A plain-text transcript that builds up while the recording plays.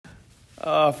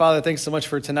Father, thanks so much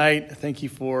for tonight. Thank you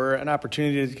for an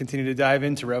opportunity to continue to dive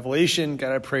into Revelation.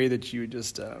 God, I pray that you would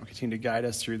just continue to guide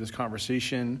us through this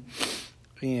conversation.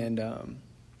 And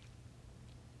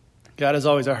God, as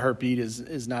always, our heartbeat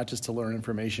is not just to learn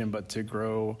information, but to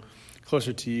grow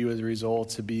closer to you as a result,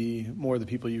 to be more the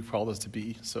people you've called us to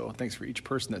be. So thanks for each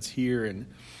person that's here. And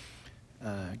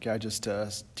God, just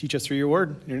teach us through your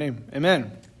word. In your name,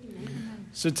 amen.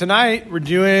 So tonight we're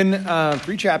doing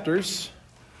 3 chapters.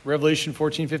 Revelation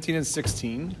 14, 15, and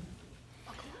 16.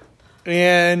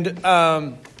 And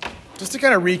just to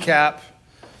kind of recap,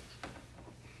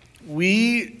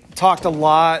 we talked a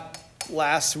lot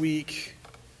last week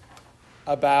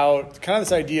about kind of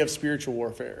this idea of spiritual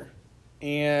warfare.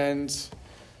 And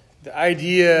the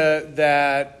idea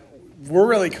that we're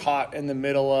really caught in the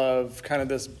middle of kind of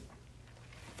this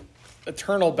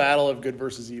eternal battle of good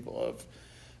versus evil,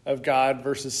 of God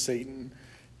versus Satan.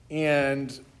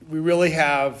 And we really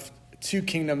have 2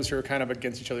 kingdoms who are kind of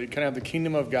against each other. You kind of have the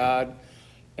kingdom of God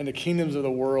and the kingdoms of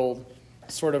the world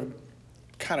sort of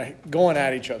kind of going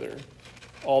at each other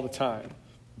all the time.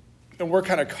 And we're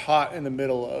kind of caught in the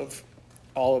middle of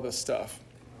all of this stuff.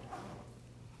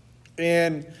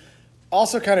 And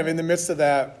also kind of in the midst of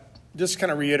that, just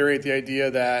kind of reiterate the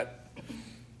idea that,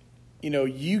 you know,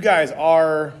 you guys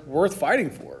are worth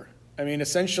fighting for. I mean,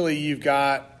 essentially you've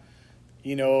got,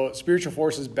 you know, spiritual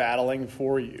forces battling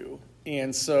for you.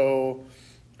 And so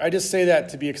I just say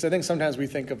that because I think sometimes we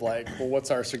think of like, well,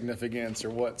 what's our significance or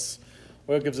what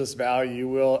gives us value?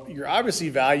 Well, you're obviously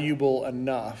valuable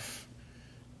enough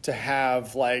to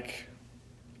have like,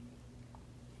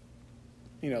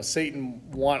 you know, Satan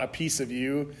want a piece of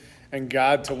you and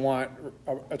God to want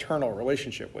an eternal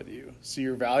relationship with you. So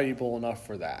you're valuable enough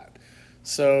for that.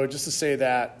 So just to say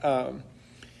that,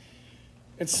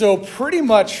 and so pretty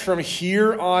much from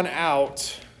here on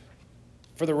out,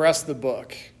 for the rest of the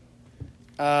book,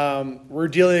 we're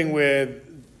dealing with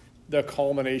the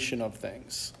culmination of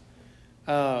things.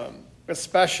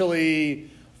 Especially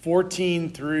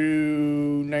 14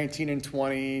 through 19 and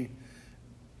 20,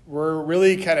 we're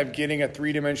really kind of getting a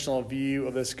 3-dimensional view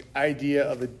of this idea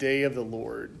of the day of the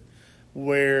Lord,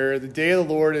 where the day of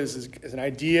the Lord is an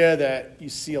idea that you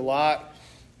see a lot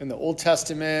in the Old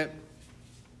Testament.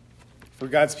 For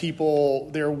God's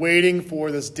people, they're waiting for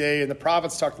this day, and the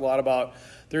prophets talked a lot about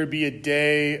there would be a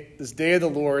day, this day of the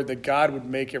Lord, that God would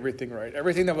make everything right.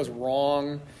 Everything that was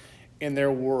wrong in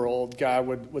their world, God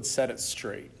would set it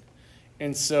straight.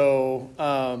 And so,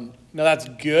 now that's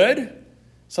good,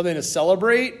 something to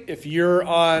celebrate if you're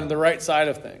on the right side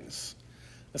of things.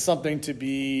 It's something to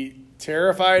be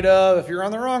terrified of if you're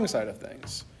on the wrong side of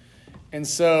things. And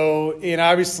so, and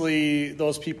obviously,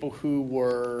 those people who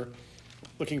were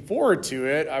looking forward to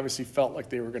it obviously felt like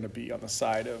they were going to be on the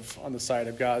side of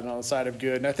God and on the side of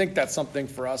good. And I think that's something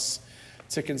for us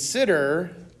to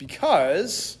consider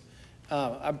because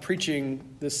I'm preaching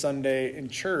this Sunday in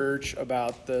church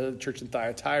about the church in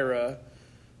Thyatira.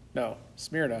 No,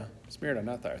 Smyrna,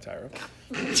 not Thyatira.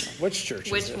 Which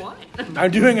church? Which one?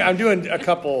 I'm doing a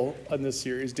couple on this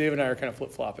series. Dave and I are kind of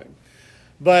flip-flopping.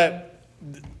 But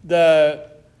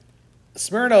the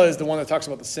Smyrna is the one that talks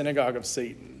about the synagogue of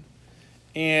Satan.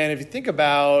 And if you think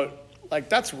about, like,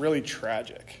 that's really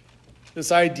tragic.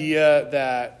 This idea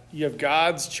that you have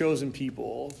God's chosen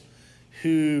people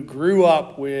who grew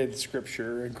up with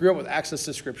Scripture and grew up with access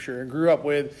to Scripture and grew up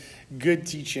with good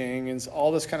teaching and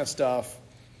all this kind of stuff,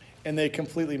 and they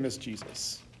completely miss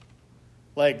Jesus.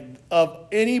 Like, of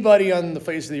anybody on the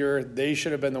face of the earth, they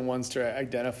should have been the ones to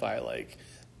identify, like,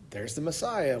 there's the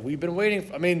Messiah. We've been waiting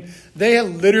for, they have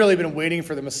literally been waiting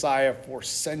for the Messiah for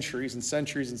centuries and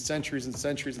centuries and centuries and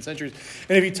centuries and centuries.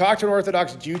 And if you talk to an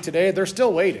Orthodox Jew today, they're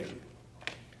still waiting.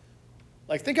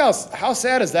 Like, think how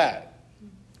sad is that?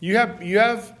 You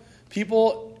have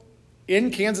people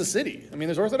in Kansas City.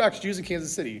 There's Orthodox Jews in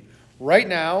Kansas City right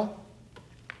now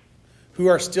who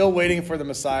are still waiting for the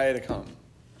Messiah to come.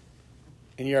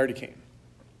 And he already came.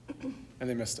 And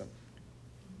they missed him.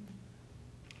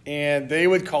 And they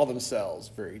would call themselves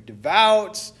very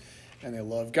devout, and they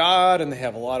love God, and they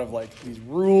have a lot of like these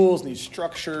rules and these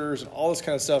structures and all this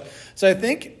kind of stuff. So I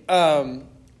think I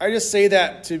just say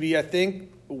that to be, I think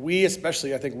we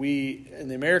in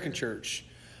the American church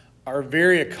are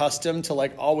very accustomed to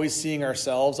like always seeing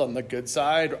ourselves on the good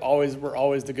side. We're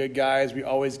always the good guys. We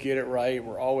always get it right.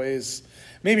 We're always,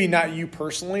 maybe not you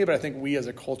personally, but I think we as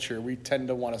a culture, we tend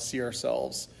to want to see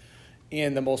ourselves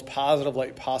in the most positive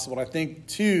light possible. And I think,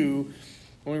 too,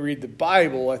 when we read the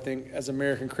Bible, I think as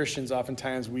American Christians,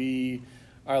 oftentimes we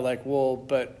are like, well,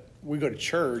 but we go to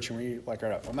church and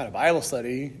I'm at a Bible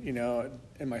study,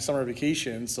 in my summer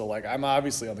vacation. So, like, I'm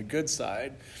obviously on the good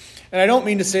side. And I don't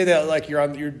mean to say that like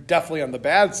you're definitely on the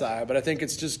bad side, but I think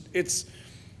it's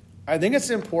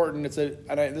important.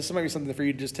 This might be something for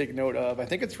you to just take note of. I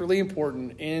think it's really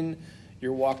important in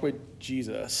your walk with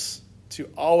Jesus to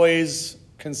always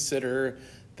consider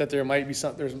that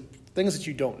there's things that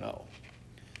you don't know.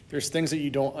 There's things that you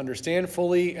don't understand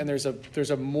fully, and there's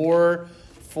a more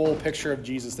full picture of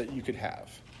Jesus that you could have.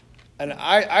 And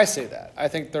I say that. I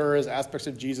think there is aspects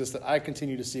of Jesus that I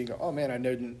continue to see and go, oh man, I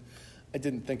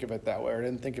didn't think of it that way, or I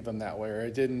didn't think of him that way, or I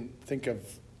didn't think of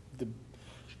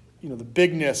the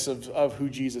bigness of who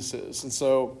Jesus is. And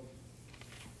so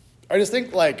I just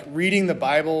think like reading the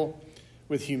Bible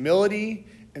with humility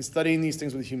and studying these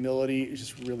things with humility is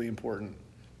just really important.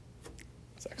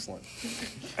 It's excellent.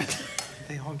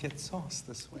 They all get sauce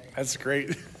this way. That's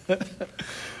great.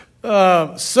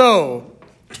 So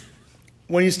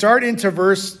when you start into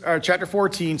chapter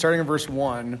 14, starting in verse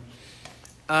 1,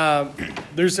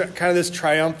 there's kind of this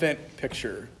triumphant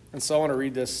picture. And so I want to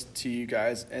read this to you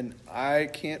guys. And I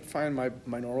can't find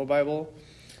my normal Bible.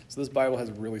 So this Bible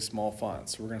has really small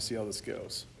fonts. So we're going to see how this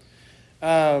goes.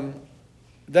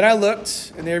 Then I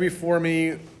looked, and there before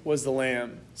me was the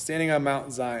Lamb, standing on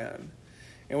Mount Zion.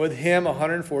 And with him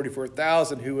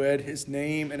 144,000 who had his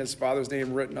name and his father's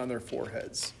name written on their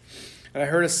foreheads. And I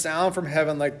heard a sound from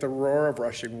heaven like the roar of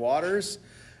rushing waters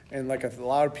and like a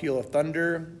loud peal of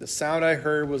thunder. The sound I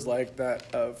heard was like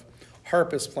that of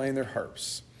harpists playing their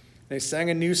harps. And they sang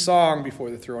a new song before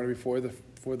the throne, before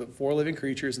the four living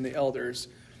creatures and the elders.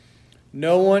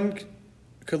 No one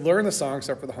could learn the song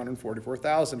except for the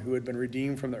 144,000 who had been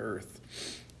redeemed from the earth.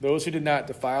 Those who did not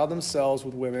defile themselves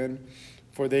with women,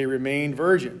 for they remained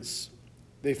virgins.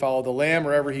 They follow the Lamb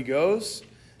wherever he goes.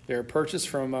 They are purchased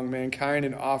from among mankind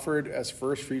and offered as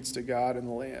first fruits to God and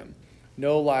the Lamb.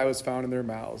 No lie was found in their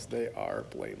mouths. They are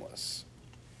blameless.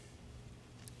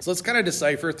 So let's kind of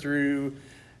decipher through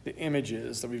the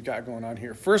images that we've got going on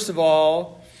here. First of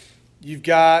all, you've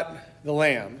got the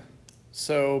Lamb.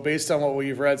 So based on what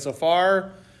we've read so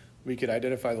far, we could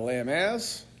identify the Lamb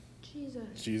as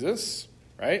Jesus,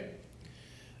 right?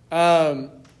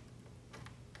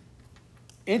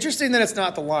 Interesting that it's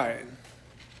not the lion.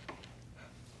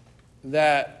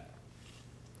 That,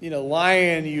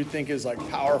 lion you'd think is like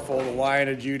powerful, the Lion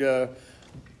of Judah.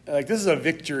 Like this is a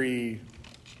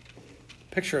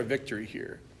picture of victory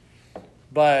here.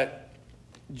 But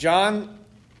John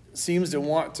seems to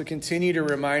want to continue to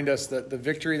remind us that the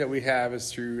victory that we have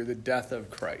is through the death of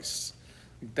Christ.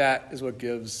 That is what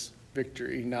gives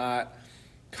victory, not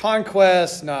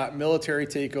conquest, not military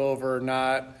takeover,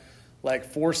 not like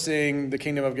forcing the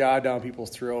kingdom of God down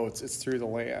people's throats. It's through the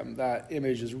Lamb. That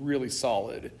image is really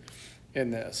solid in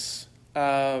this.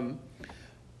 Mount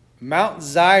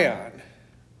Zion.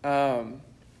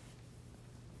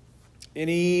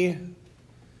 Any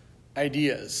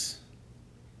ideas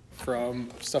from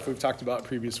stuff we've talked about in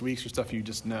previous weeks or stuff you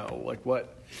just know? Like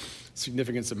what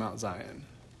significance of Mount Zion?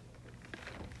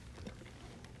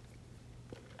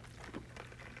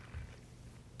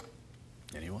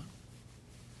 Anyone?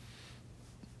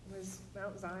 Was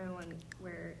Mount Zion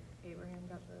where Abraham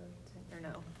got the tent, or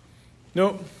no?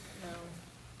 Nope. No,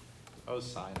 That was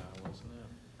Sinai, wasn't it?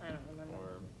 I don't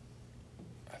remember.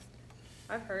 Or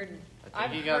I've heard I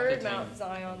think he got the Mount tent.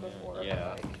 Zion before. but,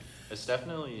 Yeah. like, That's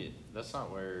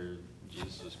not where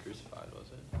Jesus was crucified, was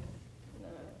it? no.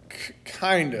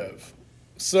 Kind of.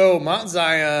 So Mount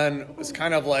Zion is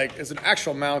kind of like, it's an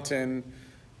actual mountain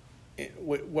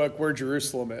where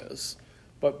Jerusalem is.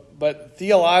 But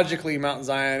theologically, Mount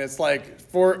Zion, it's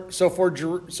like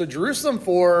Jerusalem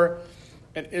for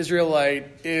an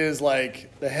Israelite is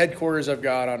like the headquarters of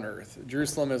God on earth.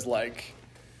 Jerusalem is like,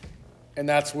 and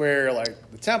that's where like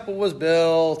the temple was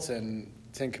built and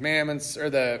Ten Commandments or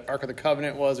the Ark of the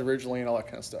Covenant was originally and all that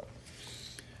kind of stuff.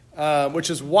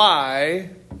 Which is why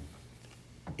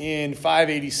in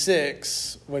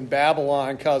 586, when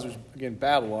Babylon comes, again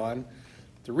Babylon,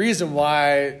 the reason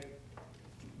why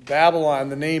Babylon,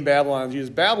 the name Babylon is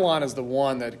used, Babylon is the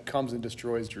one that comes and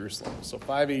destroys Jerusalem. So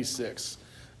 586,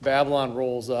 Babylon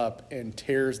rolls up and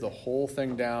tears the whole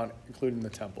thing down, including the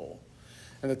temple.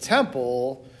 And the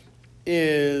temple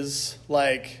is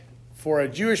like, for a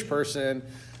Jewish person,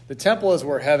 the temple is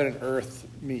where heaven and earth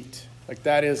meet. Like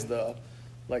that is the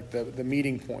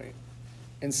meeting point.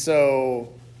 And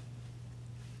so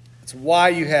it's why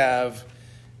you have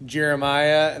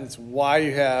Jeremiah, and it's why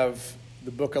you have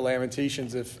the Book of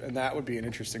Lamentations, and that would be an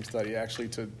interesting study actually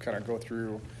to kind of go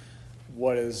through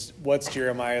what's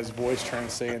Jeremiah's voice trying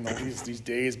to say in these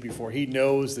days before he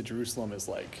knows that Jerusalem is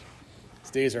like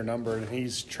his days are numbered, and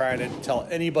he's trying to tell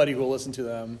anybody who will listen to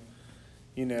them,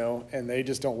 and they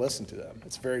just don't listen to them.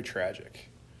 It's very tragic.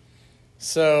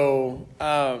 So,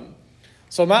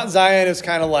 so Mount Zion is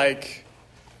kind of like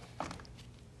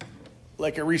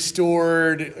a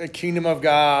restored kingdom of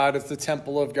God. It's the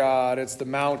temple of God. It's the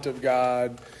mount of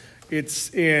God.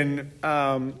 It's in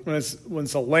when it's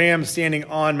a lamb standing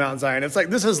on Mount Zion. It's like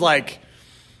this is like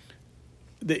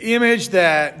the image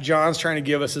that John's trying to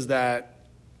give us is that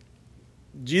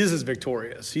Jesus is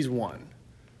victorious. He's won.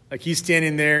 Like he's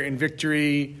standing there in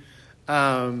victory.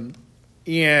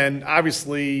 And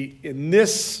obviously in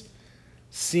this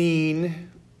scene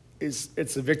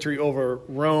it's a victory over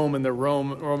Rome and the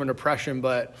Roman oppression,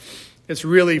 but it's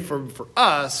really for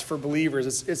us, for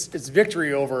believers, it's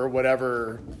victory over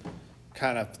whatever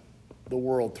kind of the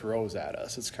world throws at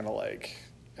us. It's kind of like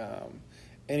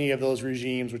any of those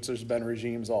regimes, which there's been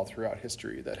regimes all throughout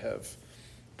history that have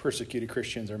persecuted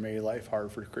Christians or made life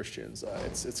hard for Christians.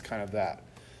 It's kind of that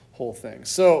whole thing.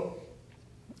 So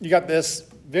you got this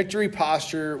victory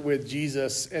posture with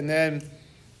Jesus, and then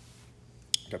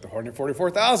got the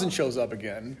 144,000 shows up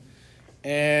again.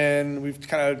 And we've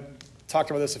kind of talked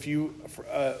about this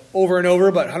over and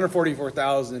over, but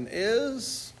 144,000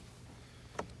 is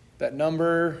that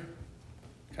number.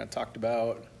 Kind of talked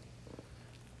about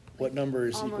what number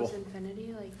is equal. Almost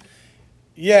infinity, like.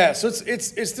 Yeah, so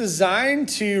it's designed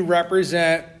to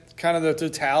represent kind of the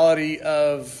totality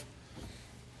of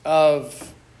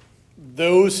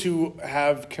those who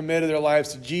have committed their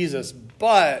lives to Jesus,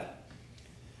 but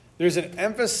there's an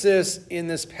emphasis in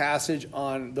this passage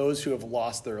on those who have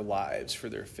lost their lives for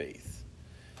their faith.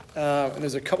 And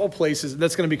there's a couple places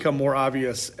that's going to become more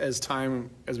obvious as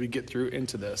we get through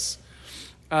into this.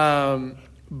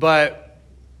 But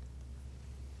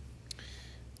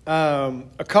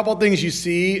a couple things you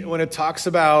see when it talks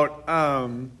about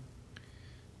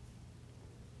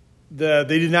they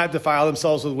did not defile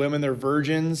themselves with women, they're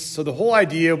virgins. So the whole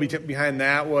idea behind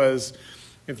that was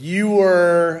if you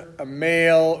were a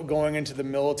male going into the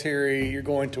military, you're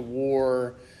going to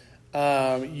war,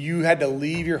 you had to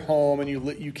leave your home and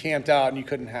you camped out and you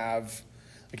couldn't have,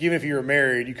 like even if you were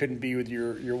married, you couldn't be with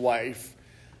your wife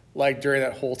like during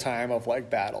that whole time of like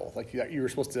battle. Like you were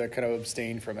supposed to kind of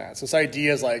abstain from that. So this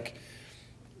idea is like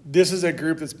this is a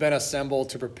group that's been assembled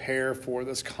to prepare for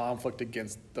this conflict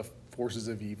against the forces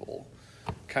of evil.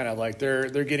 Kind of like they're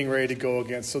getting ready to go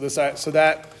against. This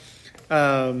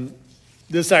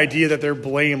idea that they're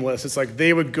blameless, it's like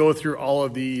they would go through all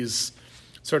of these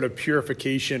sort of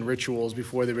purification rituals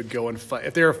before they would go and fight.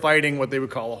 If they were fighting what they would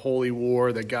call a holy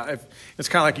war, that God, it's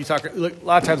kind of like you talk. A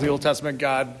lot of times in the Old Testament,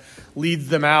 God leads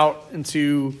them out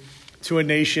into a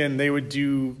nation. They would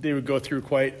go through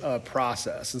quite a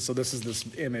process, and so this is this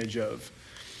image of.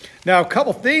 Now, a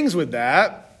couple things with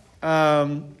that.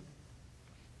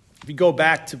 If you go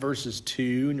back to verses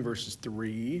 2 and verses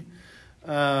 3,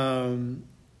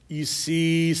 you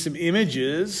see some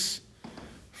images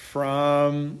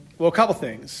from, a couple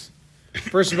things.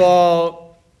 First of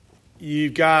all,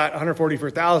 you've got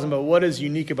 144,000, but what is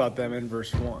unique about them in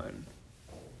verse 1?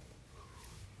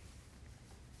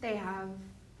 They have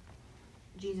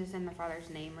Jesus and the Father's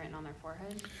name written on their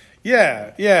forehead.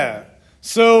 Yeah.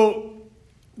 So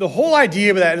the whole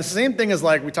idea of that, and it's the same thing as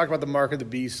like we talked about the mark of the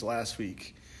beast last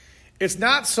week. It's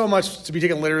not so much to be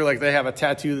taken literally like they have a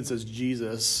tattoo that says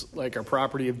Jesus, like a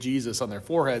property of Jesus on their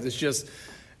foreheads. It's just,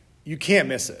 you can't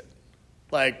miss it.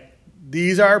 Like,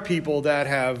 these are people that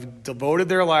have devoted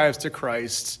their lives to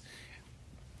Christ,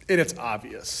 and it's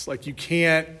obvious. Like, you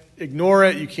can't ignore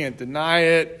it. You can't deny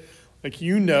it. Like,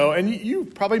 and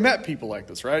you've probably met people like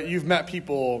this, right? You've met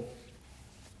people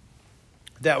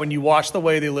that when you watch the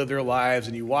way they live their lives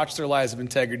and you watch their lives of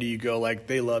integrity, you go, like,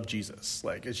 they love Jesus.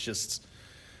 Like, it's just...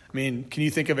 I mean, can you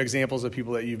think of examples of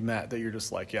people that you've met that you're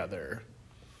just like, yeah, they're...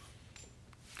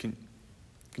 Give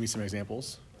me some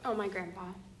examples. Oh, my grandpa.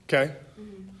 Okay.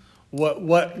 Mm-hmm.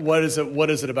 What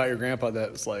is it about your grandpa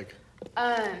that's like?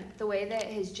 The way that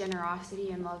his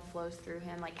generosity and love flows through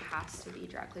him, like, has to be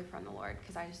directly from the Lord,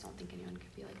 because I just don't think anyone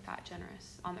could be like that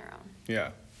generous on their own.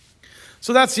 Yeah.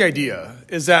 So that's the idea,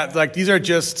 is that like these are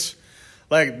just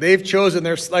like they've chosen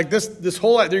their like this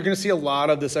whole. They're going to see a lot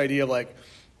of this idea of like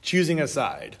choosing a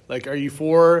side. Like, are you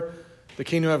for the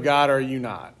kingdom of God or are you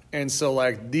not? And so,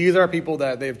 like, these are people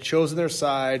that they've chosen their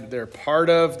side. They're part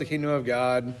of the kingdom of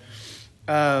God.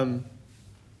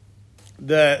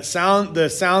 The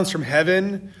sounds from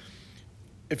heaven.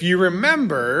 If you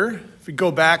remember, if we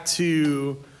go back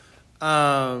to,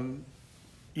 the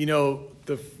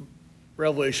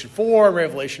Revelation 4,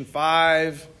 Revelation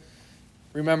 5.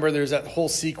 Remember, there's that whole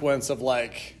sequence of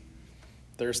like.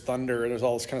 There's thunder, there's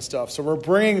all this kind of stuff. So we're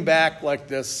bringing back like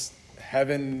this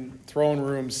heaven throne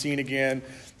room scene again.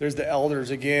 There's the elders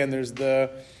again. There's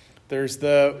the There's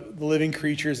the living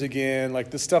creatures again.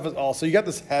 Like this stuff is all. So you got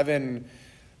this heaven,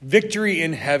 victory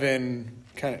in heaven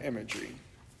kind of imagery.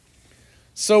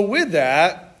 So with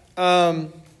that,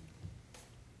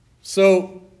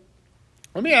 so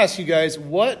let me ask you guys,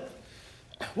 what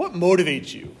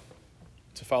motivates you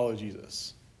to follow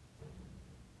Jesus?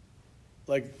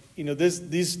 Like, you know, these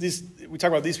we talk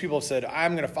about these people have said,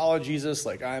 I'm going to follow Jesus.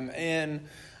 Like I'm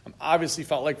obviously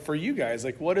felt like for you guys,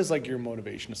 like what is like your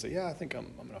motivation to say, yeah, I think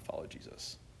I'm going to follow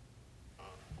Jesus?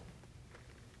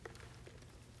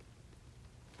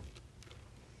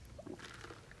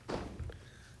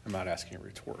 I'm not asking it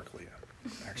rhetorically.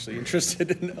 I'm actually interested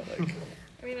to know. Like,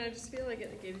 I mean, I just feel like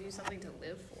it gives you something to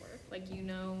live for. Like, you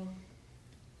know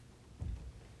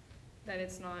that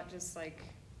it's not just like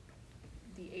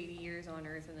the 80 years on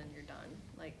earth and then you're done.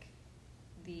 Like,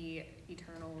 the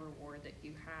eternal reward that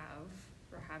you have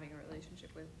for having a relationship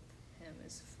with him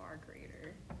is far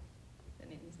greater than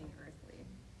anything earthly.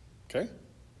 okay,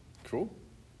 cool.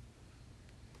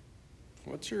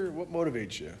 What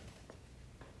motivates you?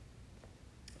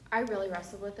 I really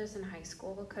wrestled with this in high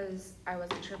school because I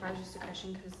wasn't sure if I was just a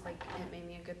Christian because like it made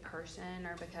me a good person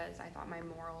or because I thought my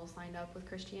morals lined up with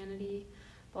Christianity.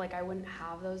 But like I wouldn't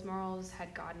have those morals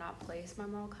had God not placed my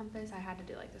moral compass. I had to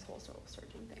do like this whole soul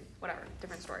searching thing. Whatever,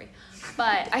 different story.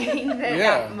 But I think that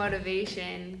that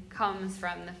motivation comes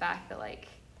from the fact that like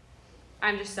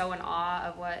I'm just so in awe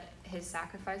of what his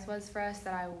sacrifice was for us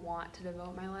that I want to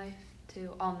devote my life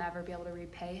to. I'll never be able to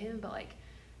repay him, but like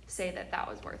say that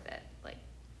was worth it. Like,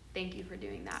 thank you for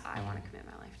doing that. I want to commit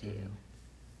my life to you.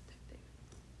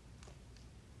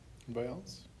 Anybody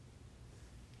else?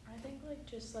 I think like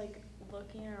just like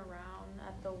looking around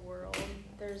at the world,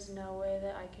 there's no way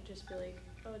that I could just be like,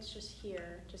 oh, it's just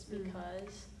here just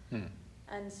because.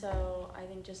 And so I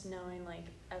think just knowing like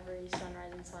every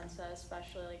sunrise and sunset,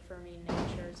 especially like for me,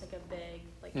 nature is like a big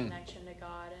like connection to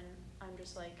God, and I'm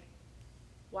just like,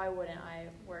 why wouldn't I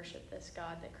worship this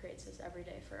God that creates this every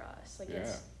day for us? Like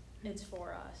it's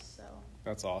for us. So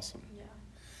that's awesome. Yeah.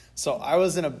 So I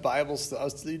was in a Bible study. I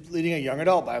was leading a young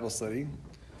adult Bible study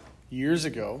years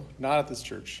ago, not at this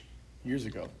church, years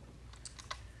ago.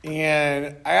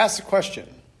 And I asked a question.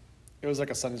 It was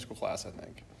like a Sunday school class, I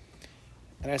think.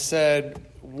 And I said,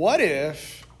 what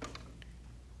if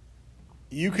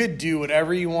you could do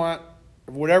whatever you want,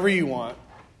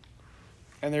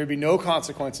 and there would be no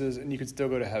consequences, and you could still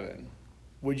go to heaven?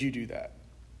 Would you do that?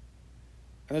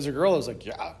 And there's a girl that was like,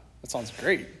 yeah, that sounds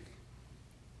great.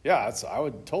 Yeah, I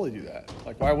would totally do that.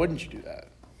 Like, why wouldn't you do that?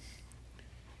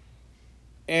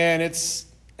 And it's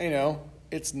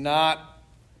not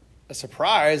a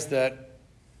surprise that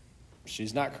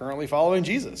she's not currently following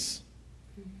Jesus.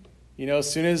 You know,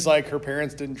 as soon as like her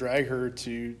parents didn't drag her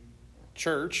to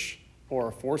church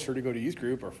or force her to go to youth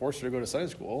group or force her to go to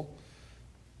Sunday school,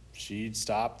 she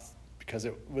stopped because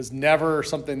it was never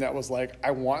something that was like,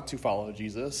 I want to follow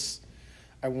Jesus.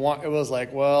 It was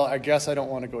like, well, I guess I don't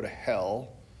want to go to hell.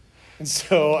 And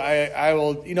so I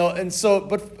will,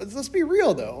 but let's be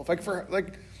real though.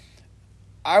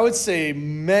 I would say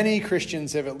many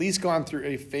Christians have at least gone through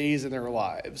a phase in their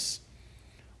lives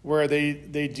where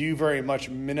they do very much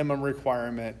minimum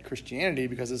requirement Christianity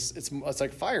because it's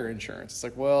like fire insurance. It's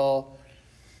like, well,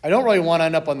 I don't really want to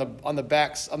end up on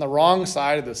the wrong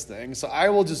side of this thing, so I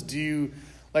will just do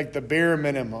like the bare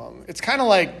minimum. It's kind of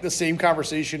like the same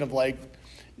conversation of like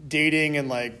dating and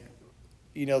like,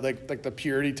 you know, like the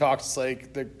purity talks. It's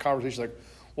like the conversation like,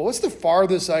 well, what's the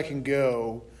farthest I can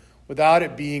go without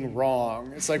it being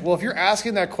wrong? It's like, well, if you're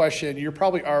asking that question, you're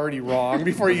probably already wrong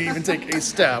before you even take a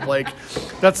step. Like,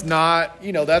 that's not,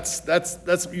 you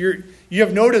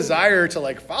have no desire to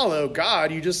like follow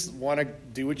God. You just want to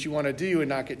do what you want to do and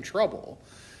not get in trouble.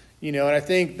 You know, and I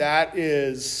think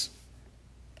it's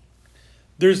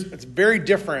very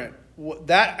different.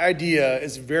 That idea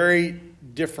is very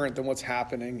different than what's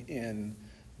happening in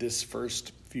this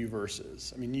first few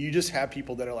verses. I mean, you just have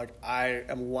people that are like, I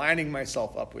am lining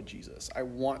myself up with Jesus. I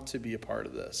want to be a part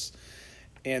of this.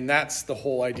 And that's the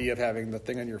whole idea of having the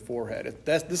thing on your forehead.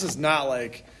 This is not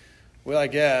like, well, I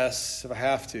guess if I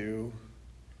have to,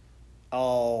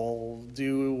 I'll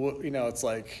do, it's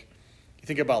like, you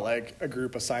think about like a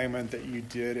group assignment that you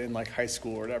did in like high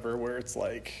school or whatever, where it's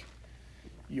like,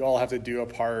 you all have to do a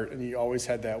part, and you always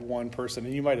had that one person,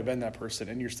 and you might have been that person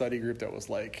in your study group that was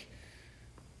like,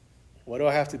 what do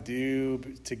I have to do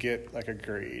to get like a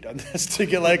grade on this,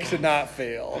 to not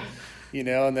fail,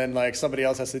 and then like somebody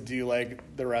else has to do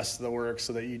like the rest of the work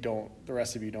so that the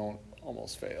rest of you don't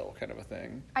almost fail, kind of a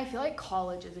thing. I feel like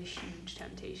college is a huge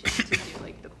temptation to do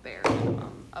like the bare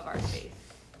minimum of our faith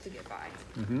to get by.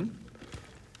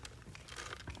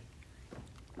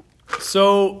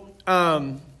 So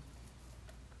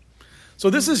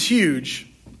this is huge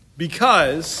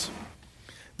because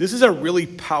this is a really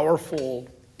powerful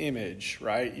image,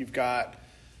 right? You've got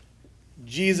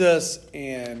Jesus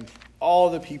and all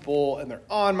the people, and they're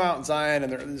on Mount Zion,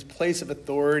 and they're in this place of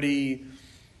authority,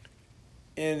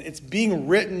 and it's being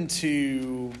written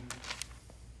to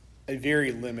a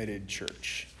very limited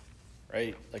church,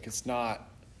 right? Like, it's not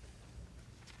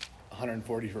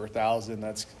 144,000.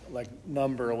 That's like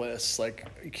numberless. Like,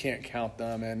 you can't count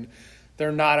them, and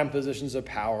they're not in positions of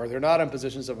power. They're not in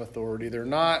positions of authority. They're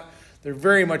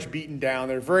very much beaten down.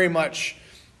 They're very much,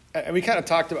 and we kind of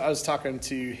talked about, I was talking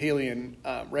to Haley and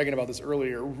Reagan about this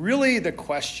earlier. Really, the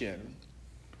question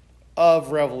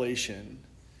of Revelation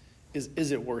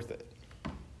is it worth it?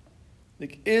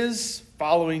 Like, is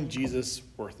following Jesus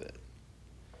worth it?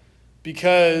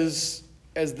 Because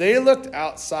as they looked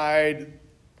outside,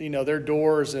 their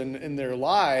doors and in their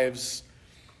lives,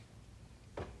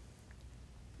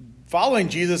 following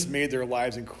Jesus made their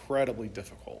lives incredibly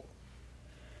difficult.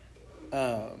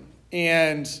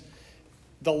 And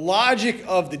the logic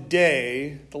of the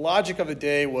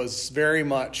day was very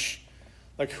much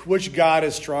like, which God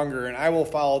is stronger? And I will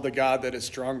follow the God that is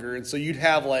stronger. And so you'd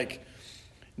have like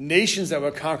nations that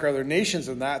would conquer other nations,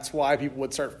 and that's why people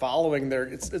would start following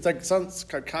it's like sounds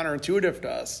counterintuitive to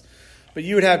us. But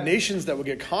you would have nations that would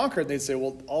get conquered, and they'd say,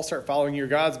 well, I'll start following your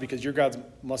gods because your gods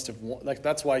must have won. Like,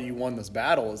 that's why you won this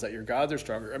battle, is that your gods are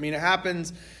stronger. I mean, it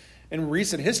happens in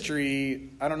recent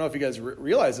history. I don't know if you guys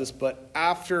realize this, but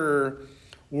after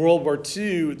World War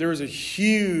II, there was a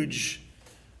huge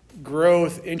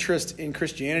interest in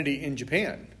Christianity in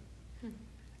Japan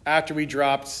after we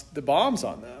dropped the bombs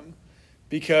on them.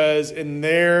 Because in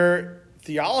their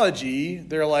theology,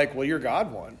 they're like, well, your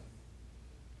God won.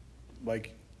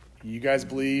 Like, you guys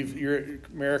believe you're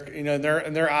America, in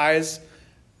their eyes,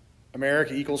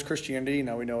 America equals Christianity.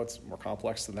 Now we know it's more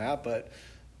complex than that, but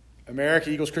America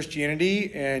equals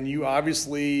Christianity, and you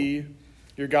obviously,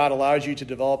 your God allowed you to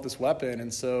develop this weapon,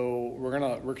 and so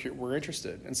we're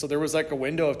interested. And so there was like a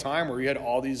window of time where you had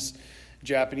all these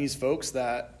Japanese folks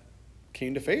that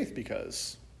came to faith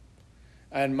because,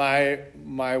 and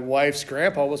my wife's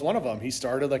grandpa was one of them. He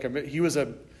started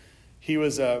he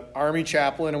was a army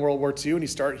chaplain in World War II, and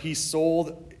he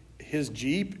sold his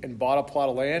Jeep and bought a plot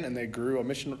of land, and they grew a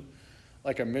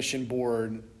mission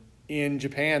board in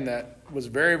Japan that was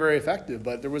very, very effective.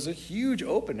 But there was a huge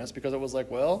openness because it was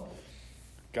like, well,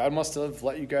 God must have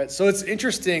let you guys. So it's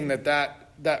interesting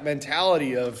that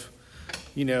mentality of,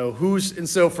 and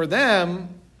so for them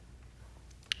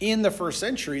in the first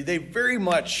century, they very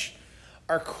much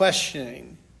are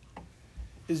questioning,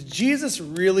 is Jesus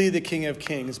really the King of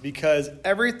Kings? Because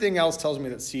everything else tells me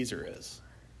that Caesar is.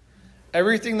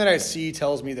 Everything that I see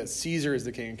tells me that Caesar is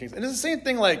the King of Kings. And it's the same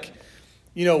thing like,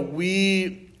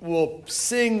 we will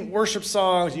sing worship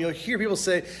songs. You'll hear people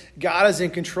say, God is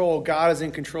in control, God is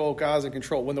in control, God is in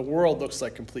control, when the world looks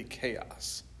like complete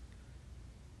chaos.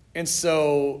 And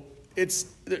so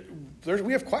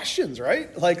we have questions,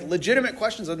 right? Like legitimate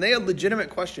questions, and they had legitimate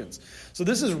questions. So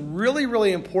this is really,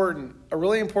 really important, a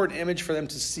really important image for them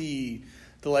to see.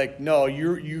 To like, no,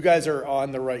 you guys are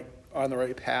on the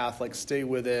right path. Like, stay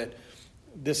with it.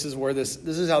 This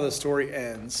is how the story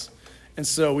ends. And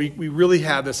so we really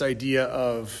have this idea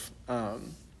of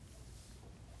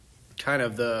kind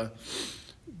of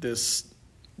this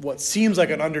what seems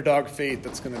like an underdog faith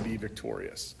that's going to be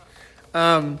victorious.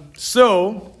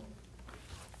 So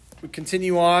we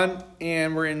continue on,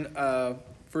 and we're in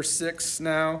verse 6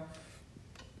 now.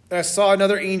 I saw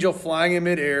another angel flying in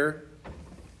midair,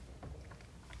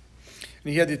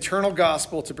 and he had the eternal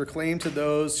gospel to proclaim to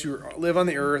those who live on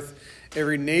the earth,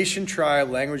 every nation, tribe,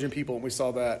 language, and people. And we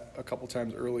saw that a couple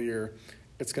times earlier.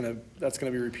 That's gonna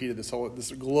be repeated.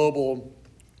 This global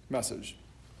message.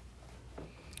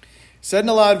 Said in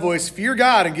a loud voice, "Fear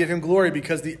God and give him glory,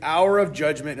 because the hour of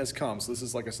judgment has come." So this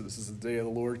is, like I said, this is the day of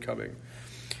the Lord coming.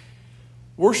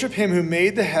 "Worship him who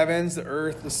made the heavens, the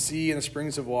earth, the sea, and the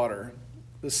springs of water."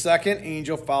 The second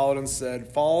angel followed and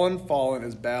said, "Fallen, fallen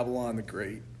is Babylon the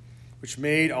Great, which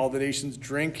made all the nations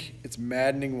drink its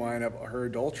maddening wine of her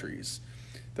adulteries."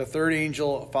 The third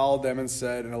angel followed them and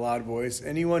said in a loud voice,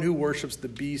 "Anyone who worships the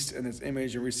beast and its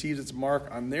image and receives its mark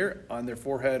on their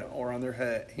forehead or on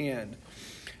their hand,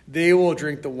 they will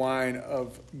drink the wine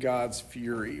of God's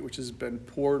fury, which has been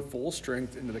poured full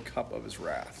strength into the cup of his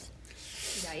wrath.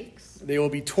 Yikes. They will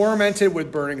be tormented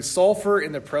with burning sulfur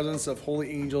in the presence of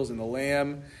holy angels and the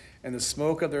Lamb, and the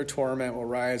smoke of their torment will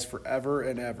rise forever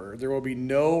and ever. There will be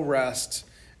no rest,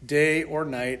 day or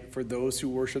night, for those who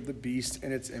worship the beast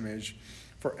and its image,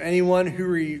 for anyone who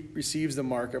receives the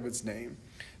mark of its name.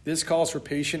 This calls for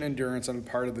patient endurance on the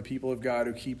part of the people of God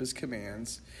who keep his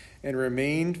commands and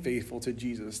remain faithful to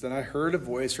Jesus. Then I heard a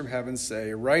voice from heaven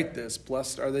say, "Write this,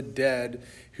 blessed are the dead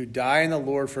who die in the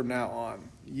Lord from now on.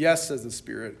 Yes," says the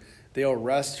Spirit, "they will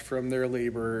rest from their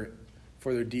labor,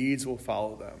 for their deeds will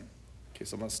follow them." Okay,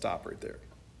 so I'm going to stop right there.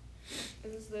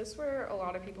 Is this where a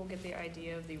lot of people get the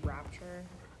idea of the rapture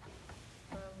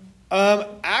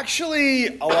from?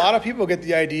 Actually, a lot of people get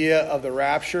the idea of the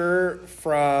rapture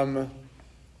from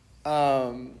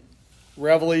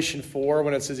Revelation 4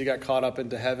 when it says he got caught up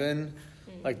into heaven,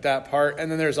 like that part.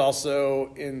 And then there's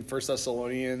also in 1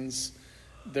 Thessalonians,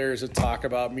 there's a talk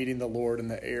about meeting the Lord in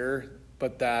the air,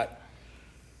 but that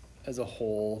as a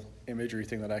whole imagery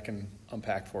thing that I can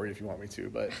unpack for you if you want me to.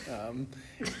 But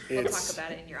We'll talk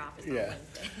about it in your office on yeah.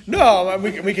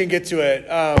 Wednesday. No, we can get to it.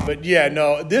 But yeah,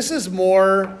 no, this is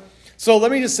more. So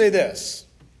let me just say this.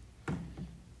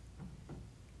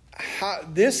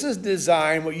 This is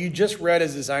designed, what you just read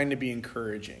is designed to be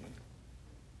encouraging.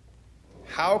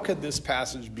 How could this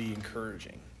passage be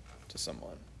encouraging to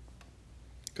someone?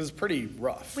 Because it's pretty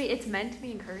rough. Wait, it's meant to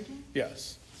be encouraging?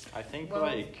 Yes. I think Well,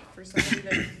 like for somebody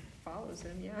that follows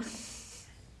him, yeah.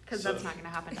 Because So- that's not going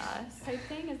to happen to us type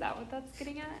thing? Is that what that's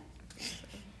getting at?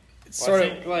 It's Well, sort I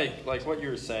of. think like what you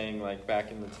were saying, like back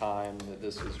in the time that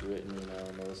this was written,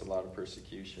 and there was a lot of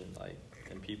persecution, like,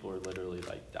 and people were literally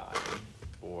like dying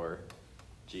for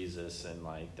Jesus and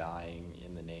like dying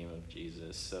in the name of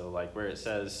Jesus. So like where it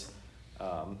says,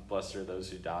 "Blessed are those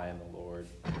who die in the Lord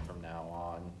from now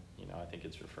on," I think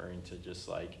it's referring to just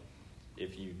like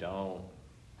if you don't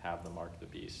have the mark of the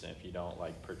beast and if you don't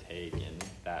like partake in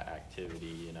that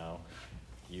activity,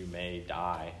 you may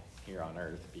die here on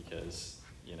earth because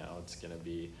it's going to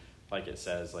be, like it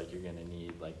says, like you're going to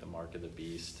need like the mark of the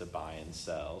beast to buy and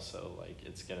sell. So like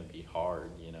it's going to be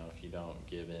hard, if you don't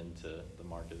give in to the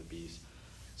mark of the beast.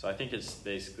 So I think it's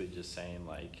basically just saying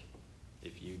like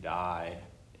if you die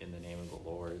in the name of the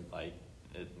Lord, like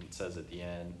it says at the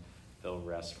end, they'll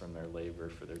rest from their labor,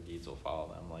 for their deeds will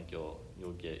follow them. Like you'll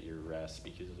get your rest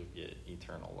because you'll get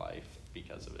eternal life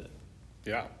because of it.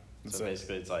 Yeah. So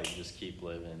basically it's like just keep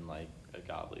living like a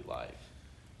godly life.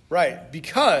 Right,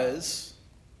 because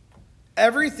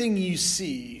everything you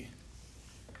see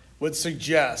would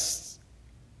suggest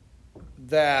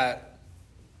that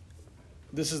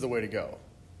this is the way to go.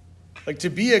 Like to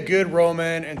be a good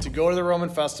Roman and to go to the Roman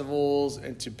festivals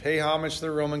and to pay homage to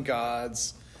the Roman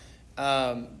gods.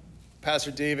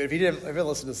 Pastor David, if you didn't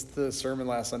listen to the sermon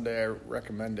last Sunday, I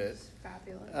recommend it.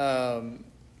 Fabulous.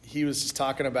 He was just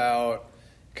talking about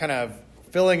kind of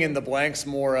filling in the blanks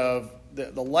more of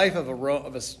the life of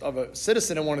a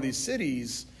citizen in one of these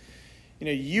cities.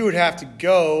 You would have to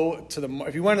go to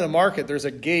if you went to the market, there's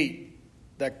a gate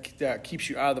that keeps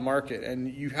you out of the market,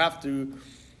 and you have to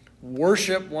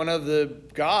worship one of the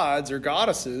gods or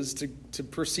goddesses to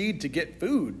proceed to get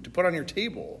food to put on your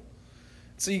table.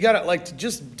 So you got to to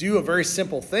just do a very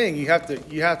simple thing. You have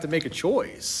to make a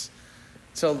choice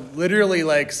to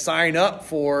literally sign up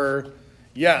for,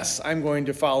 yes, I'm going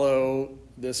to follow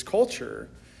this culture.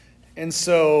 And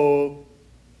so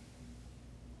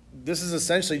this is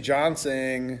essentially John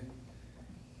saying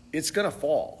it's going to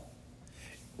fall.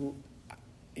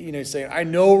 Saying, I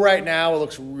know right now it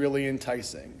looks really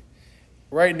enticing.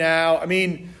 Right now, I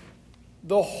mean,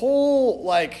 the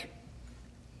whole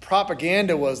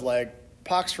propaganda was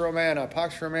Pax Romana,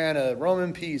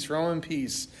 Roman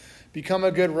peace, become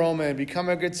a good Roman, become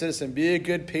a good citizen, be a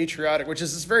good patriotic, which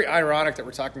is very ironic that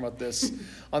we're talking about this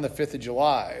on the 5th of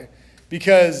July,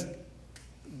 because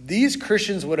these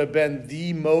Christians would have been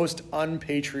the most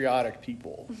unpatriotic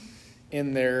people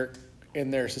in their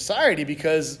society,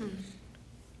 because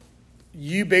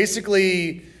you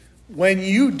basically, when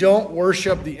you don't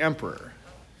worship the emperor,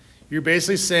 you're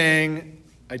basically saying,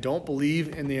 I don't believe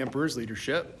in the emperor's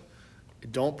leadership. I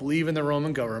don't believe in the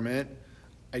Roman government.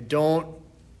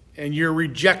 And you're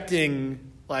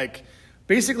rejecting,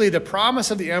 basically the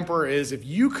promise of the emperor is if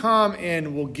you come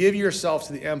and will give yourself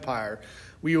to the empire,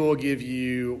 you'll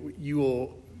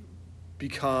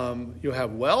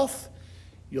have wealth,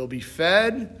 you'll be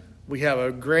fed, we have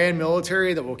a grand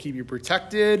military that will keep you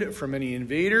protected from any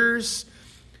invaders.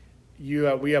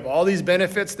 We have all these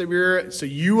benefits you're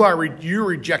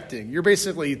rejecting. You're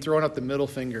basically throwing up the middle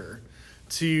finger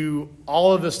to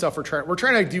all of the stuff we're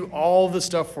trying to do all the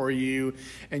stuff for you,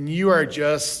 and you are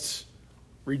just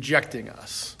rejecting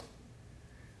us.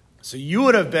 So you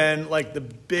would have been the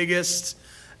biggest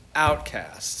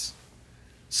outcast.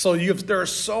 So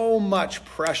there's so much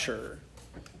pressure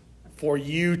for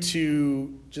you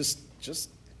to just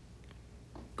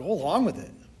go along with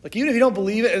it. Even if you don't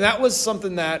believe it, and that was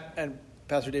something that, and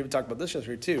Pastor David talked about this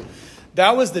yesterday too.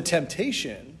 That was the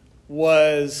temptation,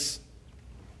 was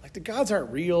like, the gods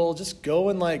aren't real. Just go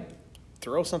and like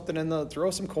throw some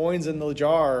coins in the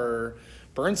jar, or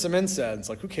burn some incense.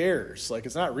 Like, who cares? Like,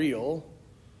 it's not real.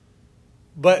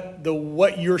 But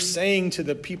what you're saying to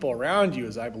the people around you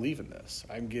is, I believe in this.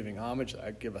 I'm giving homage.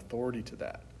 I give authority to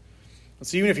that. And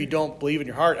so even if you don't believe in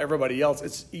your heart, everybody else,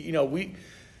 it's,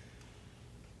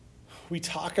 we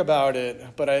talk about it,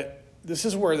 but this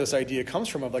is where this idea comes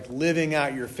from, of like living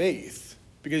out your faith.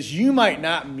 Because you might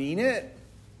not mean it,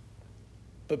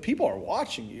 but people are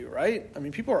watching you, right? I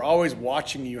mean, people are always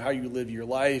watching you, how you live your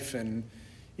life. And,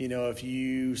 if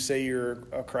you say you're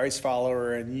a Christ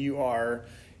follower and you are,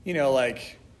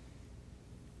 like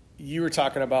you were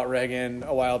talking about, Reagan,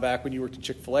 a while back when you worked at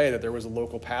Chick-fil-A, that there was a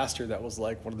local pastor that was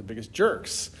like one of the biggest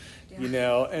jerks, and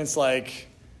it's like,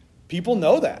 people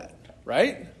know that,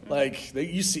 right? Mm-hmm. Like,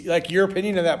 you see, like, your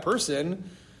opinion of that person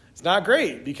is not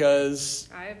great, because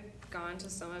I've gone to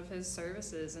some of his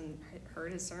services and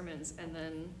heard his sermons, and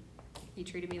then he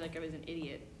treated me like I was an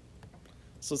idiot.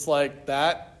 So it's like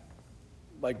that,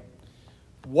 like,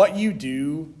 what you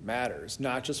do matters,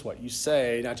 not just what you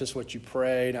say, not just what you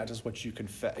pray, not just what you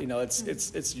confess.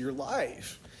 It's your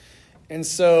life. And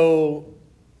so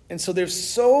there's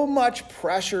so much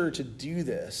pressure to do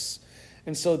this.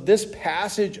 And so this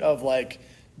passage of like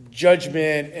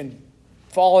judgment and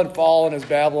fallen is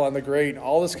Babylon the Great and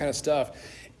all this kind of stuff,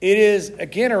 it is,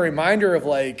 again, a reminder of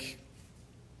like,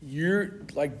 you're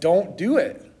like, don't do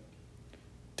it.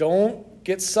 Don't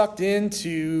get sucked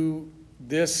into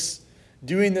this,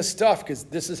 doing this stuff, because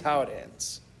this is how it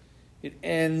ends. It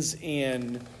ends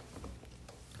in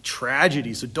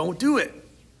tragedy, so don't do it.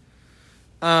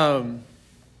 Man,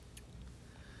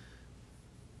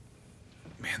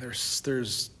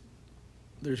 there's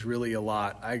really a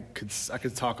lot. I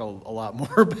could talk a lot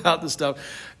more about this stuff.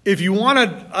 If you want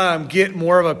to get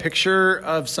more of a picture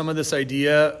of some of this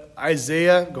idea,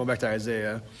 going back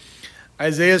to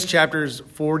Isaiah's chapters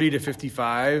 40 to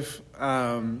 55.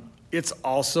 It's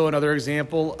also another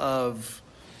example of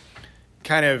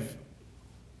kind of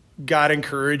God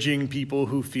encouraging people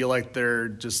who feel like they're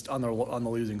just on the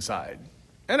losing side.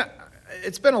 And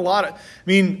it's been a lot of,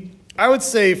 I would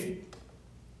say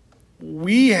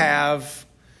we have,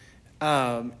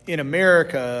 in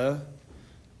America,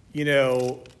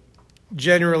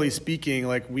 generally speaking,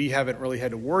 like, we haven't really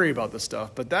had to worry about this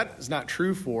stuff, but that is not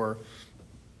true for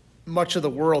much of the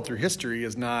world through history.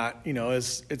 Is not,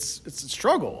 it's a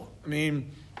struggle.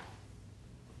 And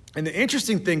the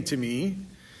interesting thing to me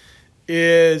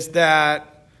is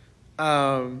that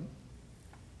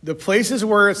the places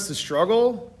where it's the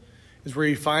struggle is where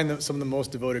you find some of the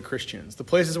most devoted Christians. The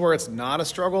places where it's not a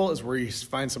struggle is where you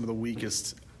find some of the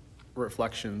weakest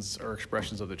reflections or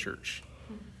expressions of the church,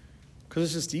 because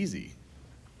it's just easy.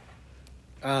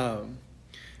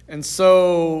 And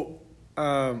so,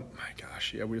 my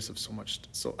gosh, yeah, we just have so much.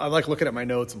 So I like looking at my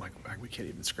notes. I'm like, we can't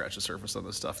even scratch the surface on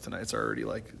this stuff tonight. It's already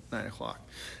like 9:00.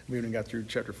 We haven't got through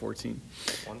chapter 14.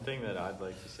 One thing that I'd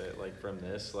like to say, like, from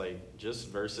this, like, just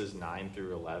verses 9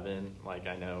 through 11, like,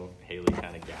 I know Haley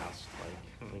kind of gasped,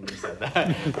 like, when you said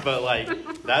that, but, like,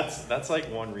 that's like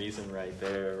one reason right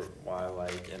there why,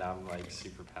 like, and I'm, like,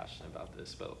 super passionate about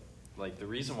this, but, like, the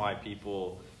reason why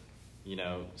people,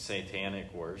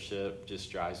 satanic worship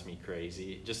just drives me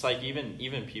crazy. Just like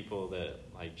even people that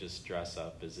like just dress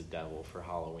up as a devil for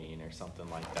Halloween or something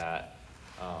like that.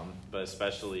 But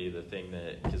especially the thing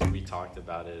that, because we talked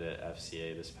about it at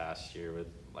FCA this past year with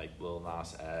like Lil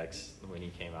Nas X when he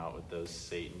came out with those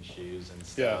Satan shoes and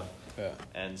stuff. Yeah.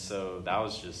 And so that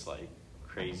was just like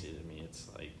crazy to me. It's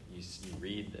like you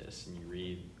read this and you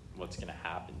read what's going to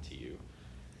happen to you.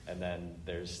 And then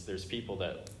there's people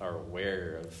that are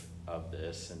aware of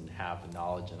this and have the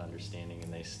knowledge and understanding,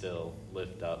 and they still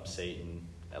lift up Satan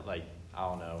at, like, I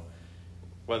don't know,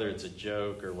 whether it's a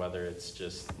joke or whether it's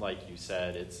just, like you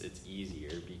said, it's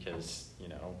easier because,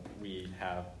 we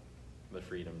have the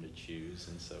freedom to choose.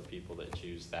 And so people that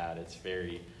choose that, it's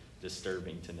very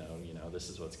disturbing to know, this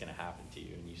is what's going to happen to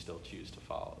you, and you still choose to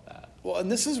follow that. Well, and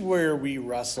this is where we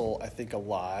wrestle, I think, a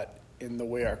lot in the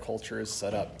way our culture is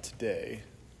set up today.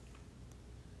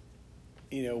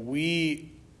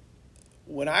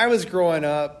 When I was growing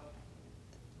up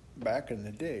back in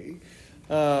the day,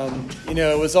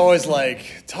 it was always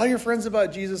like, tell your friends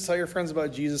about Jesus,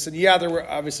 And yeah, there were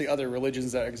obviously other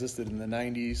religions that existed in the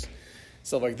 90s,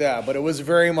 stuff like that. But it was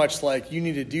very much like, you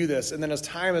need to do this. And then as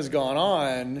time has gone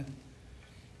on,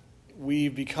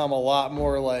 we've become a lot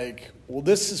more like, well,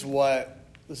 this is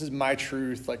my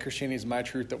truth. Like, Christianity is my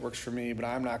truth that works for me, but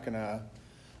I'm not going to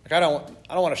Like I don't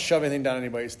want to shove anything down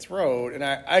anybody's throat, and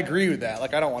I agree with that.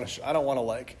 Like I don't want to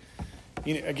like,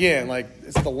 again, like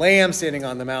it's the lamb standing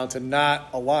on the mountain, not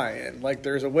a lion. Like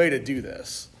there's a way to do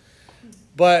this,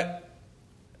 but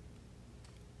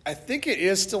I think it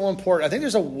is still important. I think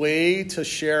there's a way to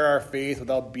share our faith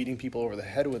without beating people over the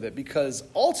head with it, because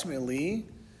ultimately,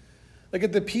 like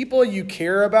if the people you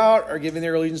care about are giving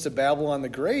their allegiance to Babylon the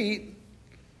Great,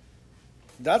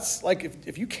 that's like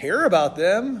if you care about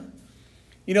them,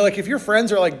 like if your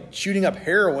friends are like shooting up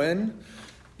heroin,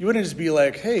 you wouldn't just be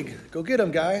like, hey, go get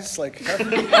them, guys. Like,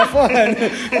 have fun.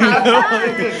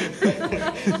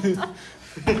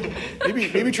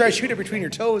 maybe try shooting it between your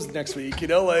toes next week,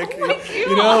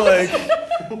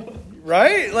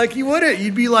 right? Like you wouldn't.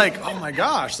 You'd be like, oh my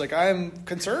gosh, like I'm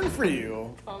concerned for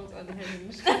you. Phone's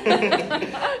unhinged.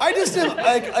 I just am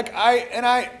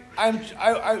I'm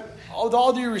with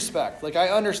all due respect, like I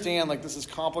understand like this is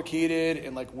complicated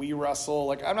and like we wrestle.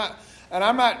 Like I'm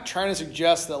not trying to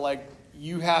suggest that like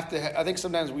you have to. I think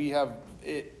sometimes we have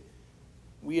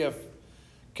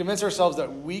convinced ourselves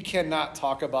that we cannot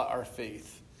talk about our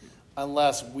faith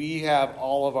unless we have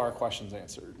all of our questions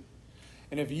answered.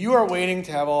 And if you are waiting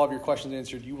to have all of your questions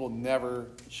answered, you will never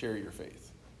share your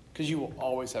faith because you will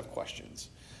always have questions.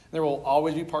 There will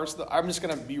always be parts of I'm just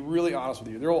going to be really honest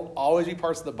with you. There will always be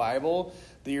parts of the Bible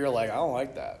that you're like, I don't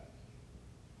like that.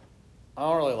 I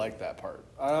don't really like that part.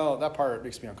 That part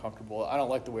makes me uncomfortable. I don't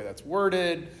like the way that's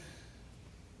worded.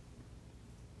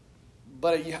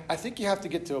 But I think you have to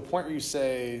get to a point where you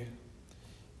say,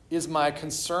 is my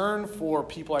concern for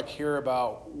people I care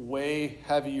about way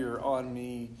heavier on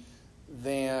me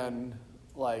than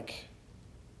like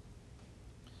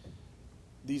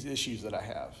these issues that I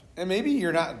have? And maybe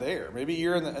you're not there. Maybe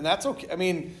you're and that's okay. I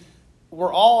mean,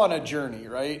 we're all on a journey,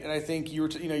 right? And I think you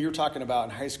were talking about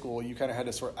in high school, you kind of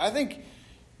had to I think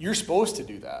you're supposed to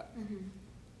do that. Mm-hmm.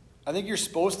 I think you're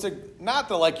supposed to, not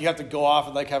that like you have to go off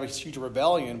and like have a huge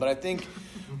rebellion, but I think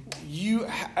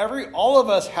all of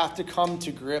us have to come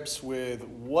to grips with,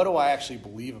 what do I actually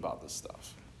believe about this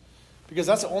stuff? Because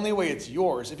that's the only way it's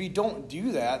yours. If you don't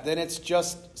do that, then it's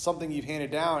just something you've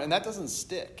handed down, and that doesn't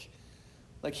stick.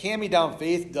 Like hand-me-down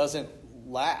faith doesn't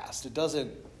last. It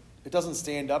doesn't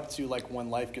stand up to like when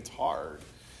life gets hard.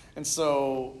 And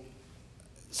so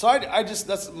I just,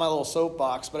 that's my little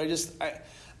soapbox, but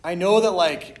I know that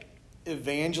like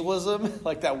evangelism,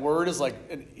 like that word is like,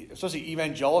 especially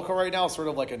evangelical right now, is sort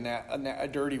of like a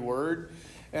dirty word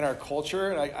in our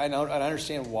culture, and I know and I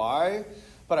understand why,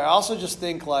 but I also just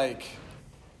think like,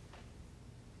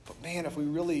 but man, if we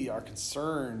really are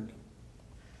concerned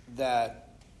that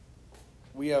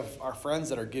we have our friends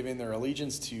that are giving their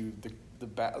allegiance to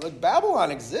like Babylon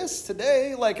exists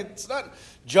today, like it's not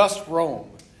just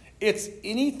Rome. It's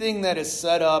anything that is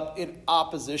set up in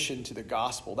opposition to the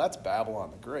gospel. That's Babylon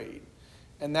the Great.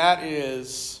 And that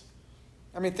is,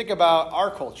 I mean, think about our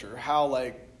culture, how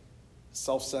like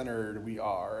self-centered we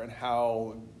are and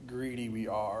how greedy we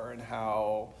are and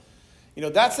how,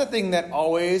 that's the thing that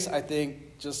always, I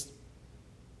think, just,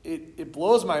 it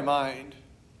blows my mind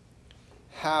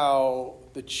how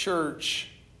the church,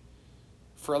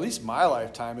 for at least my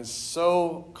lifetime, is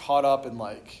so caught up in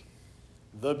like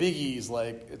the biggies,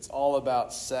 like it's all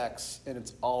about sex and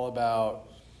it's all about,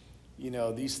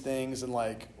 these things, and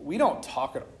like we don't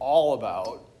talk at all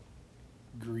about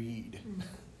greed. Mm-hmm.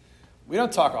 We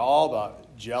don't talk all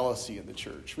about jealousy in the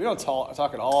church. We don't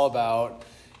talk at all about,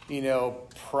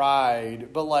 pride.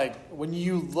 But like when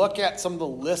you look at some of the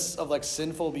lists of like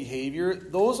sinful behavior,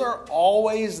 those are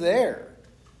always there.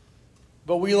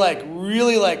 But we like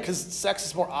really like, because sex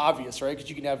is more obvious, right? Because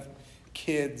you can have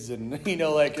kids and,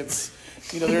 like it's,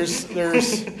 there's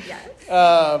yes.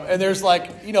 And there's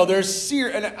like, there's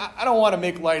and I don't want to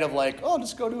make light of like, oh,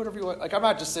 just go do whatever you want. Like, I'm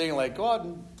not just saying like, go out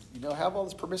and, have all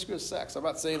this promiscuous sex. I'm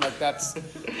not saying like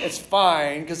it's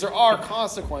fine, because there are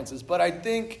consequences. But I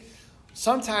think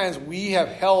sometimes we have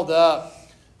held up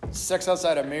sex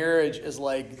outside of marriage as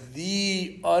like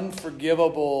the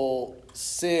unforgivable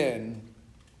sin.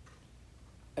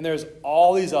 And there's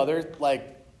all these other like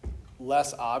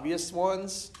less obvious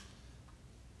ones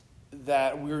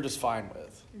that we're just fine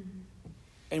with. Mm-hmm.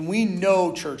 And we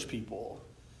know church people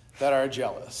that are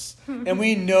jealous. And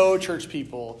we know church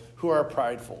people who are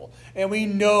prideful. And we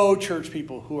know church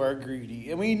people who are greedy.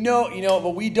 And we know,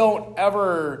 but we don't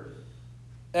ever,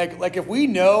 like if we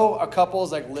know a couple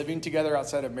is like living together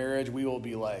outside of marriage, we will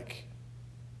be like,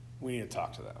 we need to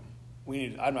talk to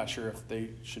them. I'm not sure if they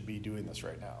should be doing this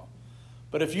right now.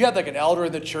 But if you had like an elder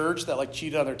in the church that like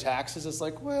cheated on their taxes, it's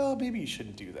like, well, maybe you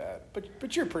shouldn't do that.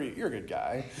 But you're a good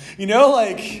guy,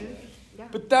 Yeah.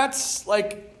 But that's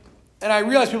like, And I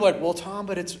realize people are like, well, Tom,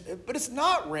 but it's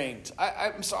not ranked.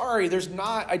 I'm sorry,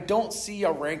 I don't see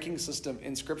a ranking system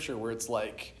in Scripture where it's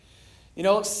like,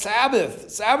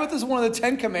 Sabbath. Sabbath is one of the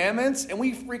 10 Commandments, and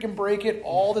we freaking break it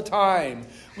all the time.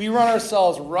 We run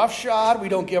ourselves roughshod. We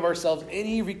don't give ourselves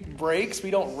any breaks.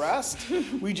 We don't rest.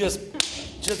 We just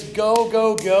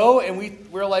go, and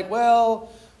we're like,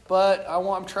 well, but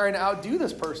I'm trying to outdo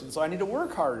this person, so I need to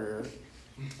work harder.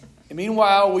 And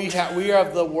meanwhile, we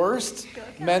have the worst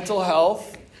mental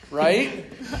health, right?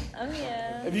 Oh,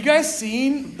 yeah. Have you guys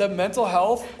seen the mental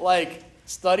health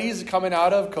studies coming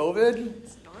out of COVID?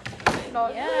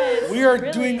 Yes, We are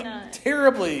really doing not.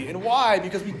 terribly. And why?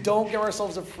 Because we don't give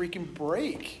ourselves a freaking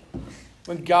break.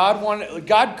 When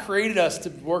God created us to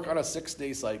work on a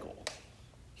 6-day cycle.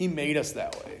 He made us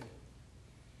that way.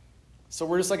 So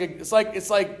we're just it's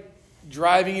like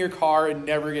driving your car and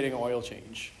never getting an oil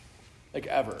change.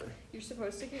 Ever. You're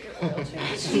supposed to get your oil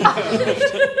changed.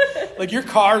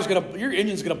 Your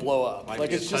engine's gonna blow up.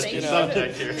 It's just, Thank you for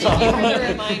the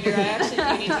reminder. I actually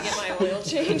do need to get my oil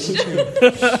changed.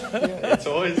 It's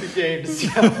always a game to see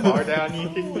how far down you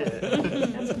can get.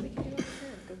 That's what we can do with her.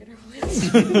 Go get her oil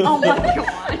changed. Oh my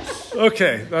gosh.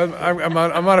 Okay, I'm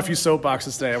on a few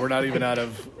soapboxes today. We're not even out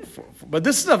of, but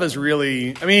this stuff is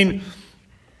really. I mean,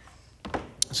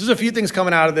 there's a few things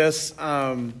coming out of this. Where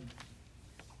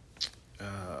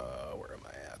am I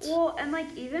at? Well, and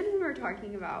even when we're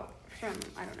talking about from,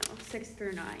 6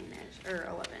 through 9-ish, or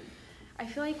 11, I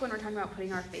feel like when we're talking about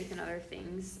putting our faith in other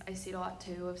things, I see it a lot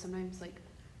too of sometimes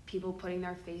people putting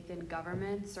their faith in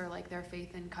governments or their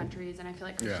faith in countries, and I feel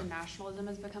like Christian nationalism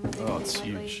has become a big thing It's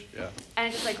lately. huge. Yeah.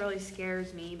 And it just really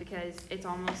scares me because it's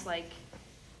almost like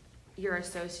you're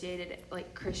associated,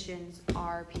 Christians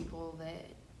are people that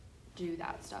do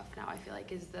that stuff now, I feel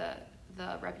like is the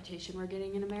reputation we're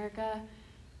getting in America.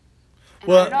 And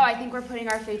Well, I don't know, I think we're putting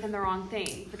our faith in the wrong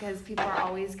thing because people are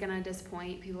always going to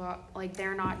disappoint. People are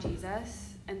they're not Jesus.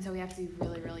 And so we have to be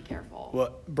really, really careful.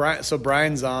 Well, Brian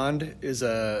Zond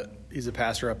he's a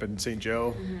pastor up in St.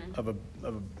 Joe of a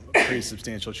pretty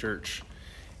substantial church.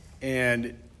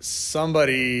 And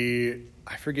somebody,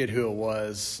 I forget who it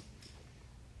was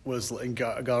in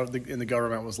the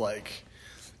government was like,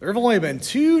 there have only been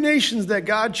 2 nations that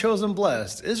God chose and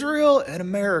blessed, Israel and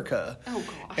America. Oh,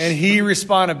 gosh. And he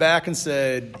responded back and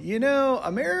said,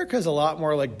 America is a lot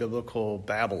more like biblical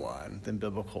Babylon than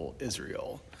biblical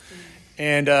Israel.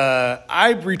 And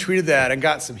I retweeted that and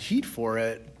got some heat for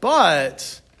it.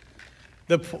 But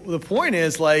the point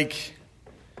is,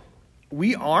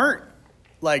 we aren't,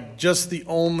 just the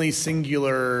only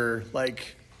singular,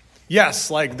 yes,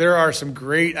 there are some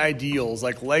great ideals,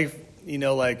 life,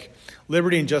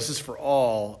 liberty and justice for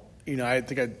all. I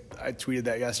think I tweeted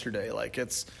that yesterday.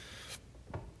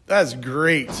 That's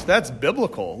great. That's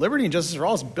biblical. Liberty and justice for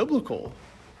all is biblical.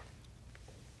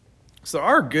 So there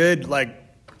are good,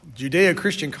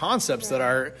 Judeo-Christian concepts that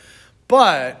are,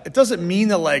 but it doesn't mean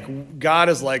that God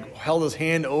has held his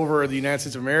hand over the United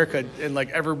States of America and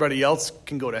everybody else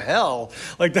can go to hell.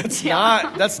 That's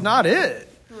not it.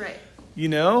 Right.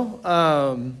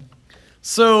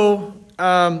 So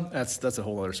that's a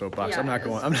whole other soapbox. Yeah, I'm not it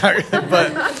going. is. I'm not.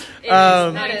 But It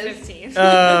is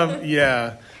 9:15.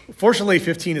 yeah. Fortunately,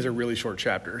 15 is a really short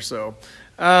chapter. So.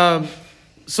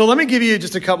 So let me give you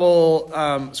just a couple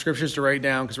scriptures to write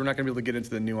down because we're not going to be able to get into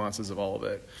the nuances of all of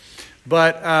it.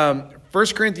 But 1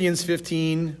 Corinthians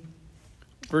 15,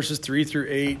 verses 3 through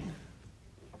 8,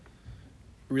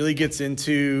 really gets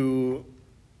into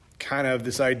kind of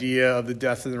this idea of the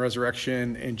death and the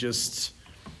resurrection and just,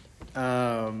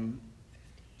 1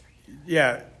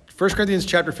 Corinthians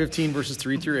chapter 15, verses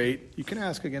 3 through 8. You can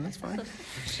ask again, that's fine.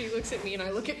 She looks at me and I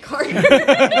look at Carter.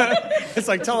 It's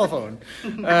like telephone.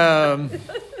 I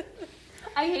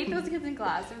hate those kids in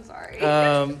class. I'm sorry.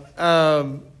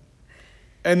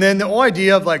 And then the whole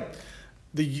idea of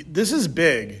this is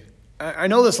big. I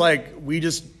know this we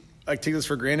just take this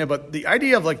for granted, but the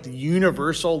idea of the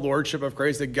universal lordship of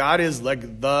Christ, that God is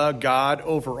the God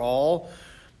over all,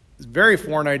 is a very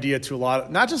foreign idea to a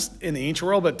lot, not just in the ancient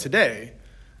world, but today.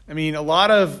 I mean, a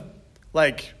lot of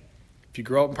if you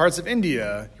grow up in parts of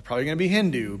India, you're probably going to be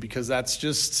Hindu because that's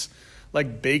just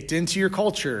baked into your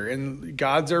culture, and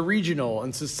gods are regional.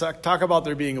 And so talk about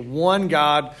there being one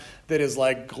God that is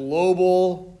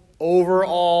global,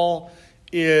 overall,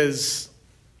 that's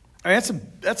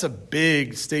a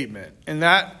big statement. And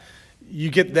that you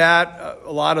get that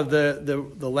a lot of the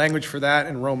language for that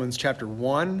in Romans chapter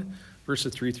 1,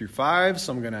 verses 3 through 5.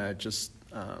 So I'm going to just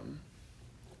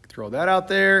throw that out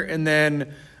there. And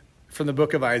then from the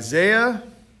book of Isaiah,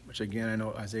 which again, I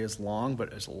know Isaiah's long, but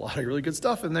there's a lot of really good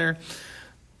stuff in there.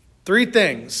 3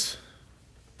 things.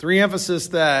 3 emphasis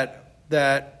that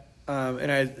that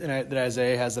that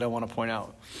Isaiah has that I want to point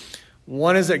out.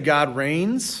 One is that God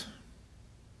reigns.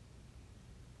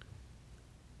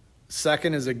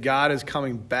 Second is that God is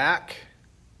coming back.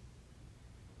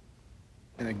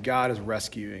 And that God is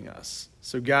rescuing us.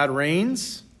 So God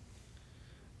reigns,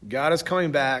 God is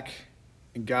coming back,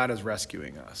 and God is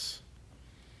rescuing us.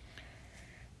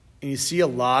 And you see a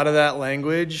lot of that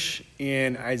language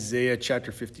in Isaiah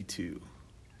chapter 52.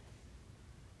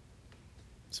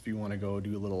 So if you want to go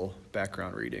do a little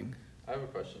background reading. I have a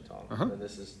question, Tom. Uh-huh. And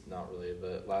this is not related,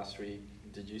 but last week,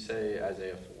 did you say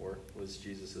Isaiah 4 was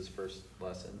Jesus' first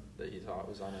lesson that he taught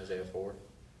was on Isaiah 4?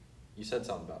 You said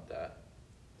something about that.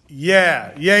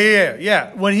 Yeah.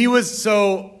 When he was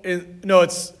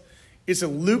it's a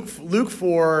Luke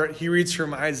 4. He reads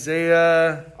from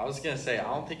Isaiah. I was gonna say I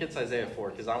don't think it's Isaiah 4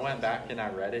 because I went back and I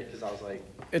read it because I was like,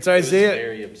 It's Isaiah. It was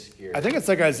very obscure. I think it's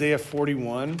like Isaiah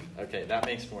 41. Okay, that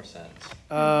makes more sense.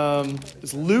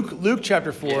 It's Luke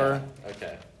chapter 4. Yeah,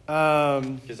 okay.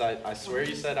 Because I swear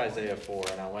you said Isaiah 4,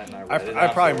 and I went and I read it.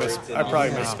 I probably afterwards, missed. and I probably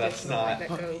was like, missed. That's not. It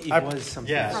was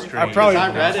something strange. I probably.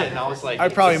 I read it and I was like, I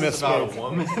probably this is about misspoke. a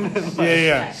woman.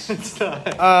 Yeah. It's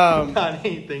not, not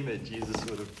anything that Jesus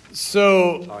would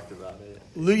have talked about it.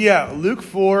 Luke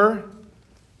 4,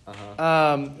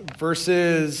 Uh-huh.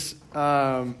 verses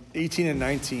 18 and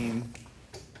 19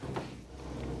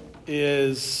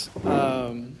 is,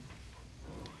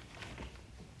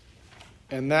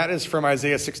 and that is from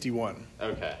Isaiah 61.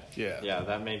 Okay. Yeah. Yeah,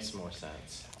 that makes more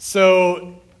sense.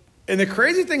 So, and the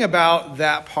crazy thing about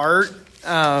that part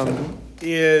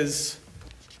is,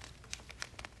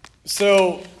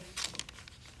 so,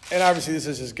 and obviously this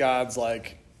is just God's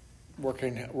like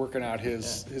working out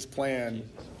his plan.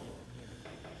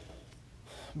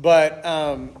 But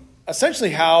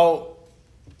essentially how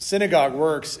synagogue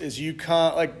works is you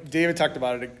come, like David talked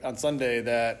about it on Sunday,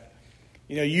 that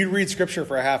you read scripture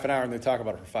for a half an hour and they talk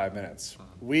about it for 5 minutes.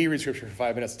 We read scripture for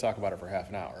 5 minutes and talk about it for half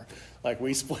an hour. Like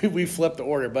we flip the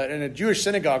order. But in a Jewish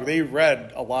synagogue, they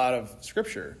read a lot of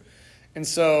scripture. And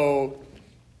so,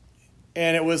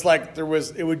 and it was like,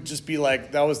 it would just be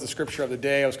like, that was the scripture of the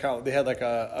day. It was kind of, they had like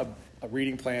a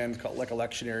reading plan called like a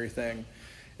lectionary thing.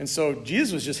 And so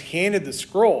Jesus was just handed the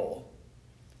scroll.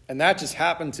 And that just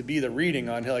happened to be the reading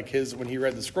on like his, when he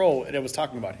read the scroll, and it was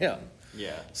talking about him.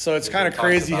 Yeah. So it's kind of talks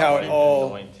crazy about, how like, it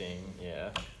all, anointing. Yeah.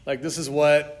 like this is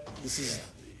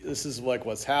like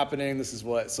what's happening. This is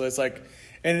what, so it's like,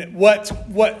 and what's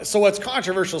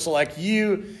controversial. So like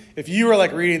if you were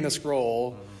like reading the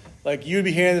scroll, like you would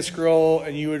be handed the scroll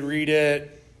and you would read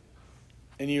it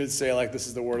and you would say like, this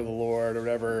is the word of the Lord or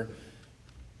whatever.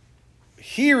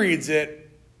 He reads it,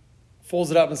 folds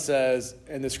it up and says,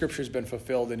 and the scripture has been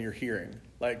fulfilled in your hearing.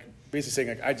 Like basically saying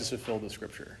like, I just fulfilled the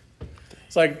scripture.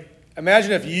 It's like,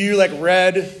 imagine if you like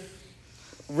read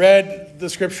the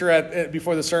scripture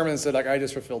before the sermon and said like, I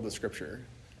just fulfilled the scripture.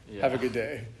 Yeah. Have a good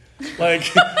day. Like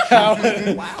how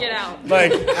Get out.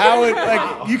 like how it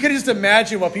like you could just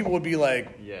imagine what people would be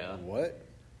like. Yeah. What?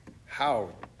 How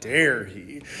dare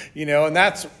he? And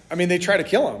that's, I mean, they try to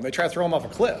kill him. They try to throw him off a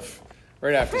cliff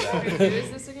right after that. Who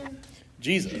is this again?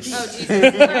 Jesus. Oh, Jesus. Sorry,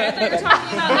 I thought you were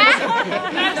talking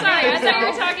about. I'm sorry. I thought you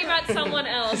were talking about someone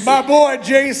else. My boy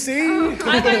JC.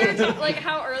 I thought you were like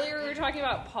how earlier we were talking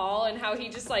about Paul and how he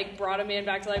just like brought a man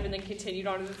back to life and then continued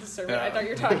on with the sermon. Yeah. I thought you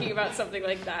were talking about something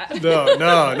like that.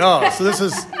 No. So this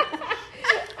is.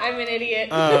 I'm an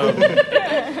idiot.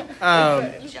 And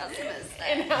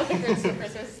how the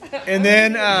Christmas. And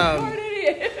then What an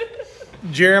idiot.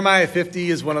 Jeremiah 50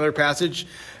 is one other passage.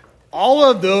 All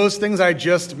of those things I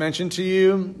just mentioned to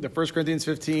you, the 1 Corinthians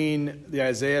 15, the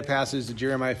Isaiah passage, the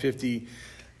Jeremiah 50,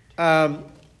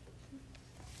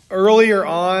 earlier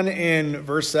on in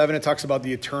verse 7, it talks about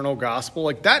the eternal gospel.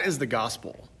 Like, that is the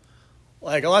gospel.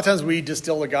 Like, a lot of times we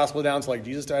distill the gospel down to, like,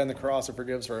 Jesus died on the cross and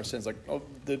forgives for our sins. Like,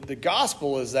 the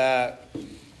gospel is that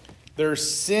there's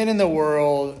sin in the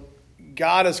world.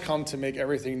 God has come to make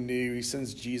everything new. He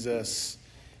sends Jesus,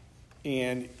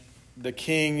 and the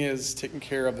king is taking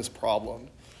care of this problem.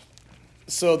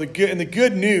 So the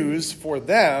good news for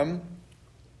them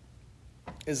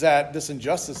is that this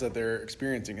injustice that they're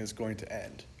experiencing is going to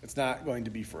end. It's not going to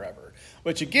be forever.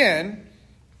 Which again,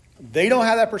 they don't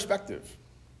have that perspective.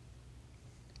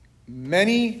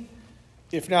 Many,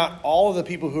 if not all of the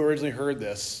people who originally heard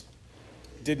this,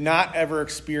 did not ever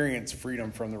experience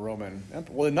freedom from the Roman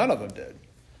Empire. Well, none of them did.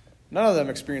 None of them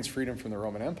experienced freedom from the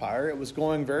Roman Empire. It was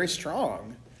going very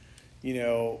strong,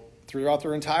 throughout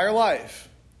their entire life.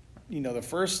 The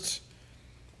first,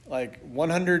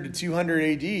 100 to 200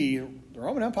 AD, the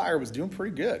Roman Empire was doing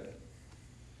pretty good.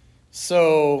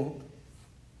 So,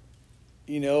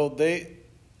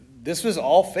 this was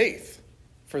all faith.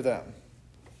 for them.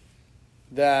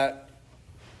 That,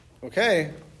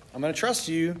 okay, I'm going to trust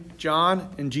you, John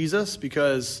and Jesus,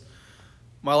 because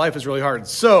my life is really hard.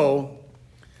 So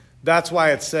that's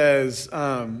why it says,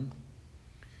 verse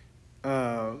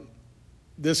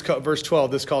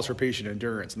 12, this calls for patient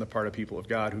endurance on the part of people of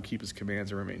God who keep his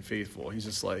commands and remain faithful. He's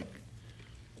just like,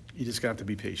 you just got to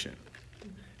be patient.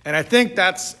 And I think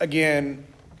that's, again,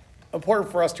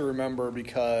 important for us to remember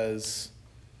because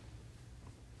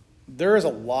there is a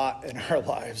lot in our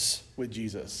lives with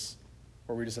Jesus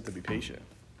where we just have to be patient.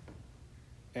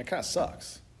 And it kind of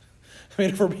sucks. I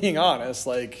mean, if we're being honest,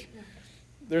 like,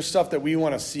 there's stuff that we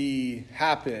want to see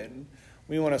happen.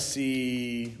 We want to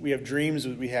see, we have dreams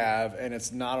that we have, and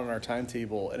it's not on our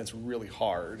timetable, and it's really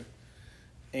hard.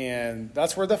 And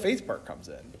that's where the faith part comes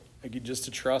in. Like, just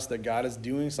to trust that God is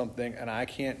doing something, and I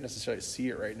can't necessarily see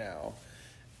it right now.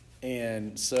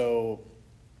 And so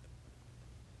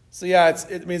yeah,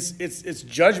 it's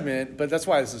judgment, but that's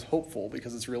why this is hopeful,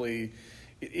 because it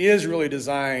is really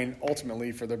designed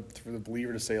ultimately for the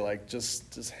believer to say, like,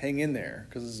 just hang in there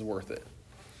because this is worth it.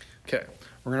 Okay,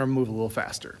 we're gonna move a little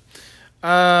faster.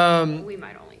 We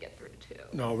might only get through 2.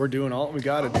 No, we're doing all we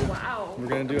got to do. Wow. We're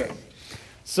gonna do it.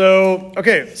 So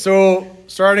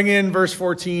starting in verse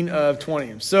 14 of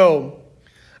 20. So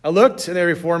I looked, and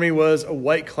there before me was a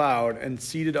white cloud, and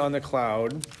seated on the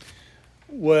cloud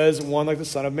was one like the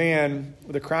Son of Man,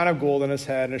 with a crown of gold on his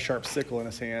head and a sharp sickle in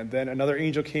his hand. Then another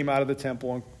angel came out of the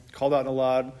temple and called out in a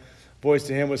loud voice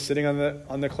to him who was sitting on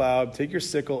the cloud, "Take your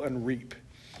sickle and reap,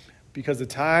 because the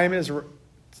time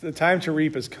to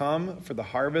reap has come, for the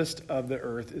harvest of the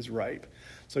earth is ripe."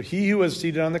 So he who was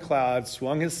seated on the cloud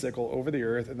swung his sickle over the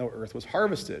earth, and the earth was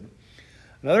harvested.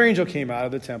 Another angel came out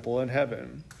of the temple in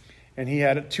heaven, and he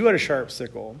had a sharp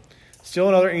sickle. Still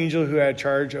another angel who had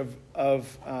charge of the,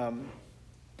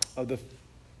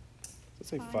 let's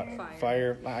say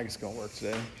fire. I guess it's going to work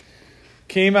today.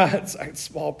 Came out, it's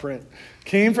small print,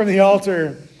 came from the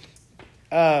altar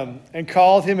and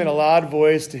called him in a loud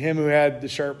voice to him who had the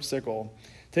sharp sickle.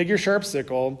 "Take your sharp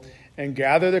sickle and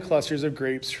gather the clusters of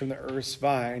grapes from the earth's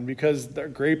vine, because the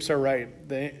grapes are ripe."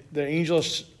 The angel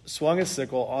swung his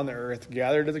sickle on the earth,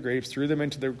 gathered the grapes, threw them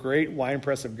into the great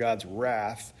winepress of God's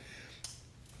wrath.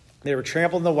 They were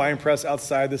trampled in the winepress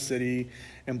outside the city,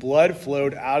 and blood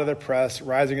flowed out of the press,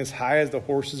 rising as high as the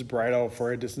horse's bridle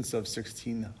for a distance of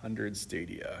 1,600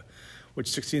 stadia, which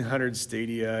 1,600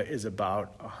 stadia is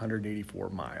about 184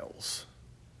 miles.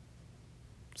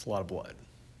 It's a lot of blood.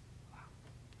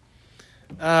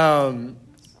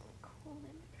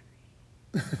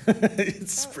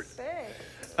 It's pretty,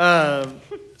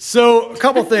 so a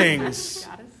couple things.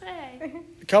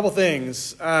 A couple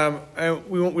things. And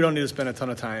we don't need to spend a ton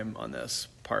of time on this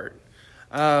part.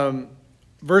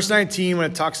 Verse 19,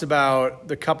 when it talks about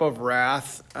the cup of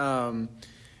wrath,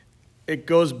 it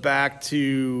goes back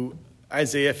to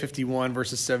Isaiah 51,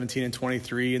 verses 17 and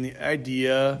 23. And the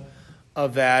idea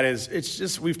of that is, it's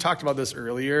just, we've talked about this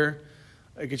earlier.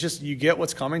 Like, it's just, you get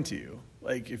what's coming to you.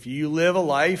 Like, if you live a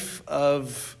life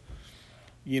of,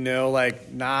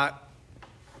 like, not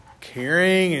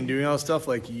caring and doing all this stuff,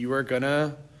 like, you are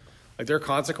gonna, like, there are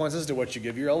consequences to what you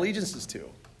give your allegiances to.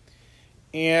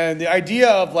 And the idea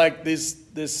of, like,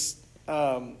 this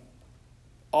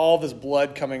all this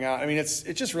blood coming out, I mean, it's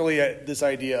just really this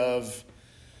idea of,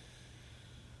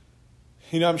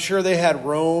 I'm sure they had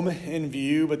Rome in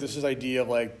view, but this is idea of,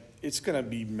 like, it's going to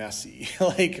be messy.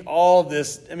 Like, all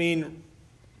this, I mean,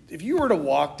 if you were to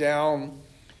walk down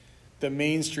the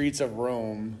main streets of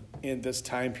Rome in this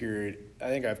time period, I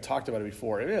think I've talked about it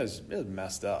before, it was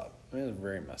messed up. I mean, it was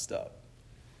very messed up.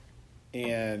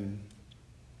 And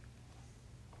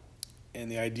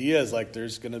the idea is, like,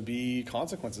 there's going to be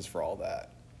consequences for all that.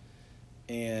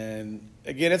 And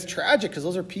again, it's tragic because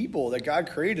those are people that God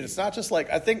created. It's not just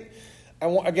like, I think, I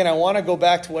want to go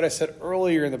back to what I said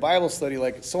earlier in the Bible study.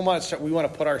 Like, so much we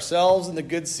want to put ourselves in the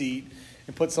good seat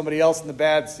and put somebody else in the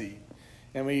bad seat.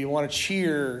 And we want to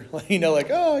cheer, like,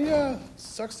 oh, yeah,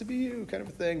 sucks to be you kind of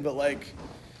a thing. But, like,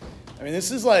 I mean, this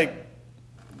is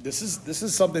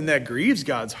something that grieves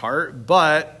God's heart.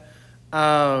 But,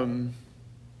 again,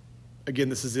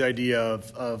 this is the idea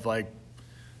of like,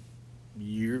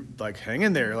 you're, like, hang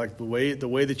in there. Like, the way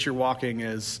that you're walking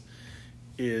is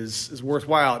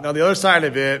worthwhile. Now, the other side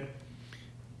of it,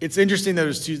 it's interesting that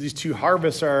these two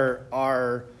harvests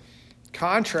are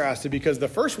contrasted, because the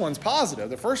first one's positive.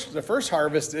 The first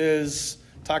harvest is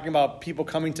talking about people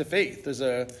coming to faith. There's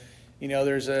a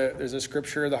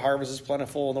scripture, the harvest is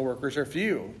plentiful and the workers are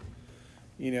few.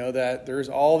 That there's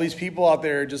all these people out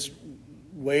there just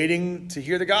waiting to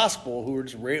hear the gospel, who are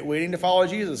just waiting to follow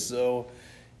Jesus. So,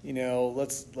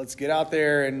 let's get out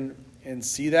there and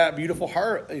see that beautiful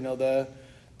the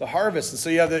harvest. And so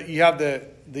you have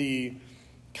the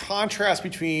contrast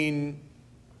between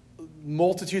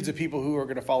multitudes of people who are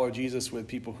going to follow Jesus with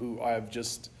people who have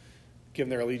just given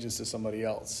their allegiance to somebody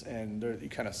else, and you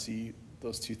kind of see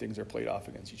those two things are played off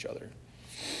against each other.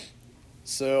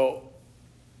 So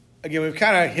again, we've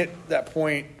kind of hit that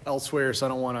point elsewhere, so I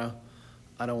don't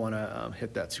want to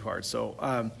hit that too hard.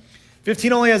 So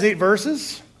 15 only has 8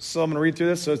 verses, so I'm going to read through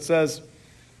this. So it says,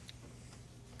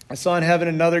 I saw in heaven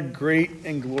another great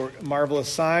and marvelous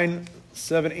sign,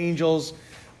 7 angels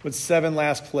with 7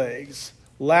 last plagues.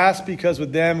 Last because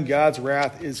with them God's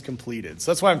wrath is completed. So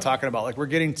that's what I'm talking about. Like, we're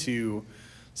getting to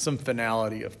some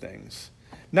finality of things.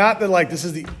 Not that like this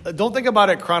is don't think about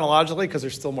it chronologically, because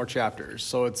there's still more chapters.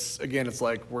 So it's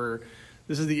like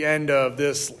this is the end of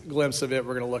this glimpse of it.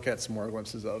 We're going to look at some more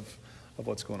glimpses of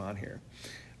what's going on here.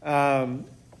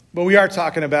 But we are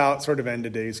talking about sort of end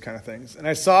of days kind of things. And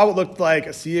I saw what looked like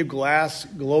a sea of glass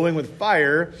glowing with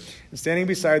fire, and standing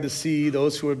beside the sea,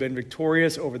 those who had been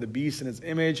victorious over the beast and its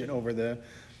image and over the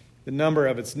number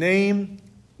of its name.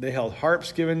 They held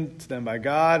harps given to them by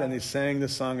God, and they sang the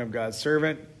song of God's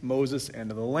servant, Moses,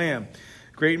 and of the Lamb.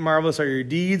 Great and marvelous are your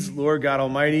deeds, Lord God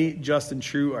Almighty. Just and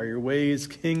true are your ways,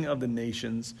 King of the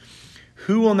nations.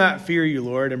 Who will not fear you,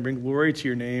 Lord, and bring glory to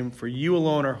your name? For you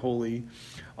alone are holy.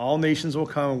 All nations will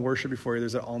come and worship before you.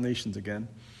 There's that all nations again.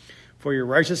 For your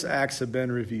righteous acts have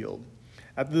been revealed.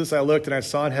 After this I looked, and I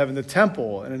saw in heaven the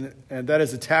temple, and that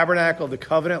is the tabernacle of the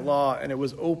covenant law, and it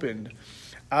was opened.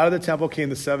 Out of the temple came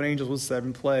the 7 angels with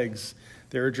 7 plagues.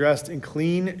 They were dressed in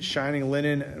clean, shining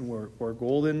linen, and wore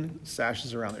golden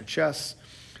sashes around their chests.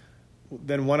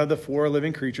 Then one of the 4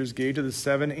 living creatures gave to the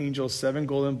 7 angels 7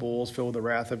 golden bowls filled with the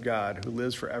wrath of God, who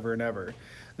lives forever and ever.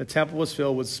 The temple was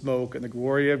filled with smoke and the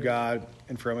glory of God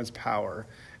and from its power.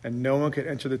 And no one could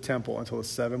enter the temple until the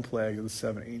 7 plagues of the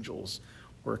 7 angels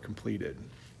were completed.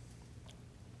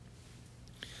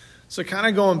 So kind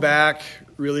of going back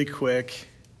really quick,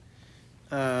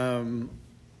 a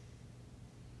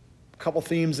couple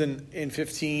themes in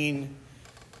 15.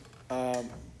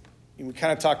 We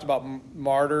kind of talked about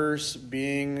martyrs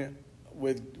being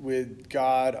with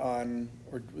God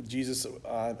or with Jesus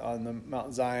on the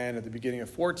Mount Zion at the beginning of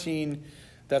 14.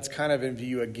 That's kind of in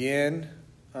view again.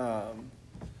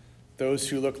 Those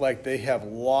who look like they have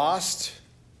lost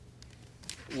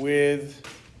with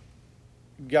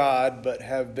God but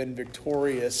have been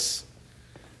victorious,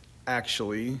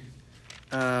 actually.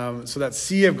 So that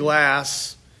sea of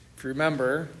glass, if you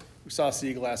remember, we saw a sea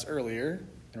of glass earlier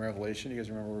in Revelation. You guys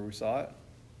remember where we saw it?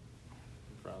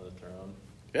 In front of the throne.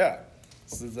 Yeah.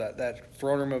 This is that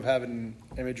throne room of heaven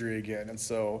imagery again. And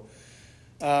so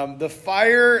the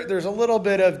fire, there's a little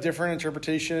bit of different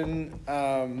interpretation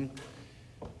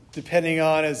depending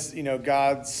on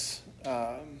God's,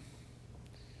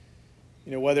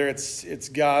 whether it's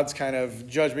God's kind of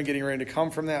judgment getting ready to come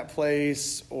from that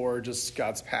place or just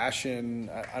God's passion.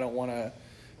 I don't want to,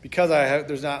 because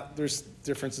there's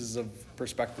differences of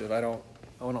perspective. I don't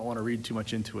want to read too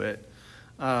much into it.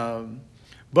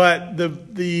 But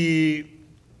the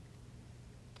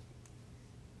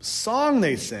song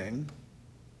they sing,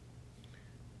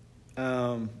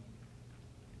 in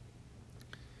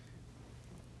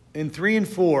 3 and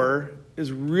 4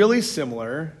 is really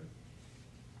similar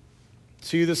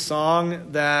to the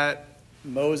song that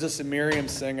Moses and Miriam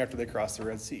sang after they crossed the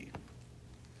Red Sea.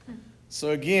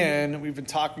 So again, we've been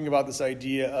talking about this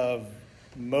idea of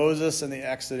Moses and the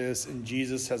Exodus, and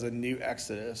Jesus has a new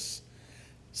Exodus.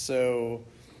 So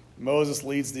Moses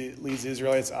leads the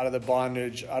Israelites out of the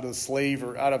bondage, out of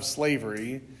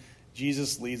slavery.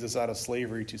 Jesus leads us out of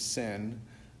slavery to sin.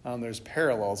 There's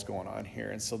parallels going on here,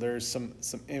 and so there's some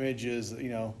images.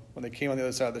 When they came on the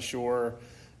other side of the shore,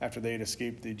 after they had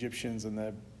escaped the Egyptians and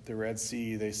the Red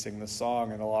Sea, they sing the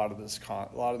song, and a lot of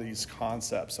these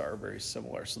concepts are very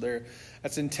similar. So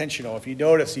that's intentional. If you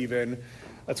notice, even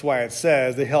that's why it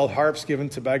says they held harps given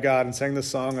to by God and sang the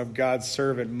song of God's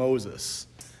servant Moses,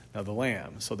 of the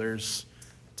Lamb. So they're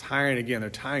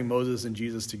tying Moses and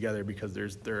Jesus together because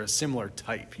they're a similar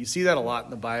type. You see that a lot in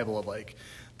the Bible of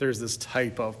there's this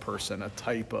type of person, a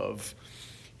type of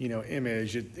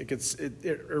image.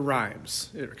 It rhymes.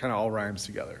 It kind of all rhymes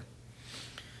together.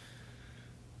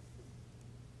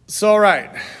 So, all right.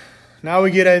 Now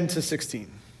we get into 16.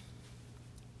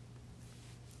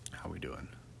 How are we doing?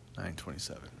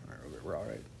 9:27. We're all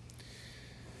right.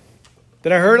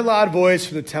 Then I heard a loud voice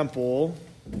from the temple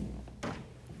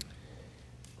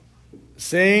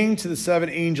saying to the 7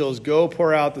 angels, "Go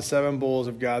pour out the 7 bowls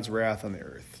of God's wrath on the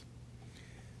earth."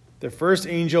 The first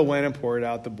angel went and poured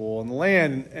out the bowl on the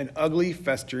land, and ugly,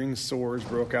 festering sores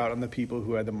broke out on the people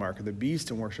who had the mark of the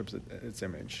beast and worshipped its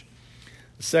image.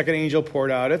 The second angel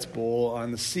poured out its bowl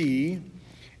on the sea,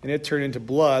 and it turned into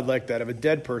blood like that of a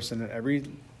dead person, and every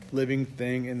living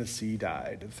thing in the sea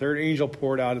died. The third angel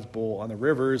poured out his bowl on the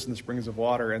rivers and the springs of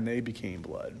water, and they became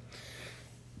blood.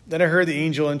 Then I heard the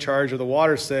angel in charge of the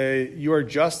water say, "You are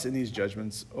just in these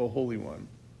judgments, O Holy One,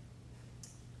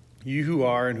 you who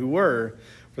are and who were,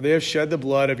 for they have shed the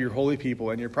blood of your holy people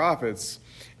and your prophets,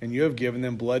 and you have given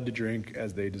them blood to drink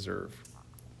as they deserve."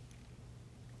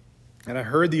 And I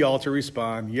heard the altar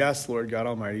respond, "Yes, Lord God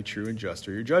Almighty, true and just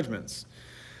are your judgments."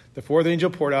 The fourth angel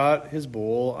poured out his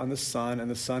bowl on the sun, and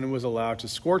the sun was allowed to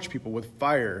scorch people with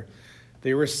fire.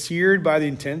 They were seared by the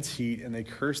intense heat, and they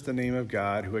cursed the name of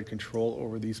God who had control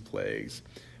over these plagues.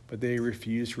 But they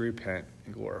refused to repent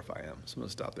and glorify him. So I'm going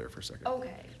to stop there for a second.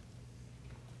 Okay.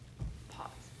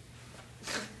 Pause.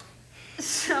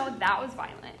 So that was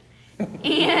violent.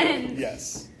 And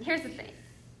Yes. here's the thing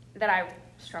that I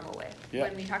struggle with. Yeah.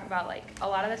 When we talk about, like, a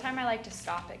lot of the time I like to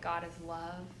stop at God is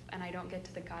love, and I don't get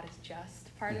to the God is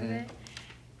just part of it.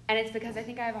 And it's because I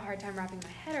think I have a hard time wrapping my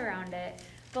head around it.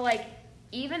 But, like,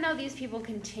 even though these people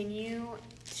continue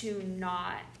to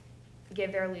not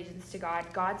give their allegiance to God,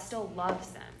 God still loves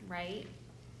them, right?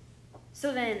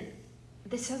 So then,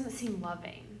 this doesn't seem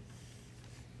loving.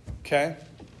 Okay.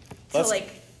 To,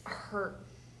 like, hurt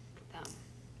them.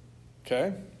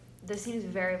 Okay. This seems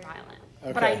very violent.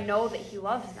 Okay. But I know that he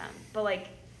loves them. But, like,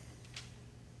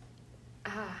 I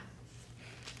don't know.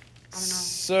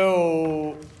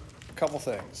 So, a couple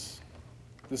things.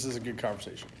 This is a good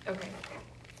conversation. Okay.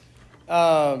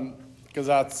 Because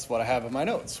that's what I have in my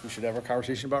notes. We should have a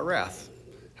conversation about wrath.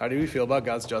 How do we feel about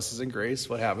God's justice and grace?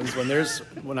 What happens when there's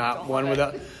not one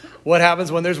without? What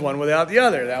happens when there's one without the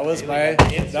other? That was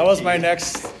my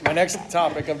next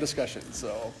topic of discussion.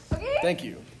 So, thank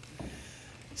you.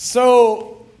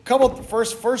 So,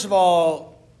 first of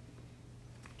all,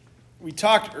 we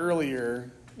talked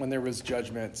earlier when there was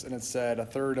judgments, and it said a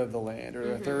third of the land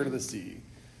or a third of the sea.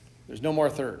 There's no more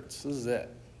thirds. This is it.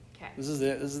 Okay. This is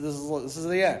it. This is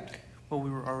the end. Well, we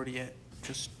were already at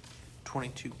just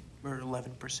 22 or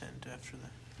 11% after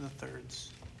the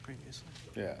thirds previously.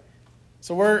 Yeah.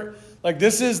 So we're like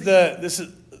this is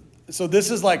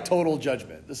like total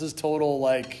judgment. This is total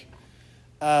like,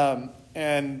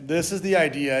 and this is the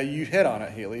idea. You hit on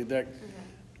it, Haley. That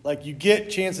like you get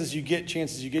chances,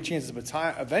 but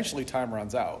eventually time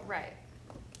runs out. Right.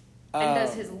 And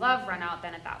does his love run out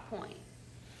then at that point?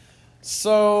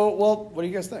 So, well, what do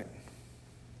you guys think?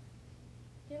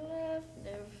 Your love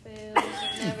never fails,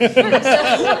 it never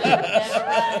never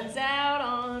runs out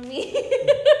on me.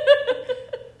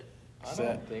 I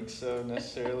don't think so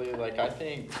necessarily. Like,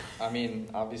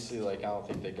 obviously, like, I don't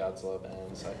think that God's love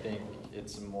ends. I think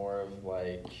it's more of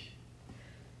like,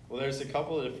 well, there's a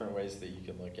couple of different ways that you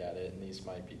can look at it, and these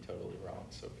might be totally wrong,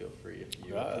 so feel free if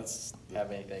you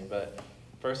have anything. But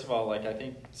first of all, like, I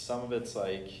think some of it's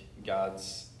like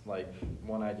God's, like,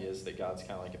 one idea is that God's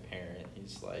kind of like a parent.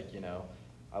 He's like,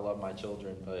 I love my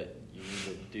children, but you need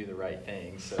to do the right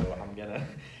thing. So I'm gonna,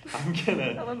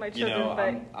 I love my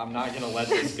children, I'm not gonna let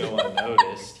this go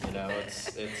unnoticed.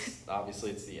 It's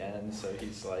obviously it's the end. So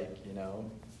he's like,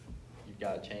 you've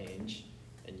got to change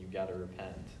and you've got to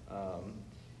repent.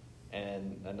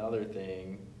 And another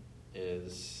thing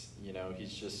is,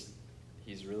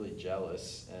 he's really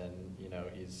jealous, and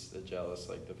he's jealous.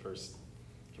 Like the first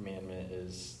commandment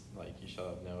is like, you shall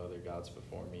have no other gods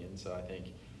before me. And so I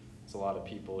think there's a lot of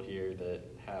people here that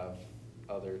have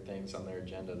other things on their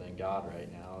agenda than God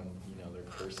right now, and they're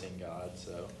cursing God.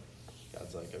 So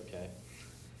God's like, okay,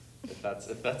 if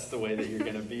that's the way that you're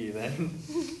gonna be, then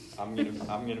I'm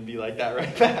gonna be like that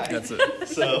right back. That's it.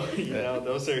 So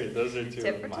those are two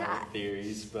of my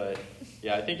theories, but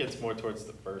yeah, I think it's more towards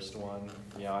the first one.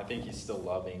 I think he's still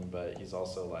loving, but he's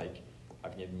also like,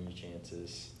 I've given you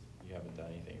chances. You haven't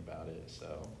done anything about it,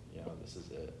 so this is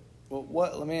it. Well,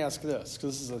 let me ask this,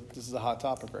 because this is a hot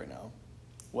topic right now.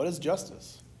 What is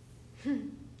justice?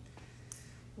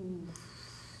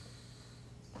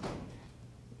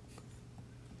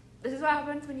 This is what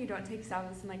happens when you don't take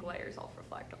Sabbaths and like let yourself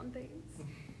reflect on things.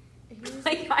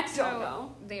 Like, I don't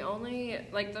know. The only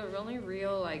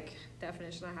real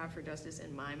definition I have for justice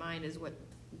in my mind is what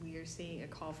we are seeing, a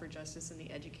call for justice in the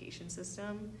education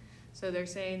system. So they're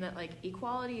saying that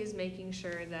equality is making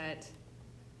sure that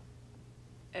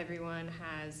everyone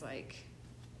has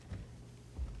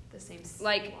the same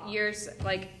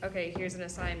okay, here's an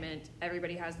assignment,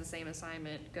 everybody has the same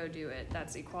assignment, go do it.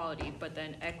 That's equality. But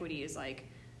then equity is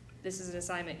this is an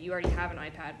assignment. You already have an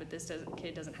iPad, but this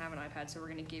kid doesn't have an iPad, so we're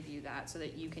going to give you that so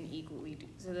that you can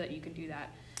do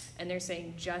that. And they're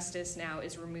saying justice now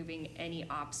is removing any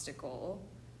obstacle.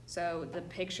 So the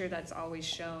picture that's always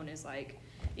shown is like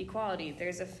equality.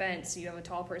 There's a fence. You have a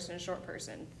tall person and a short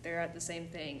person. They're at the same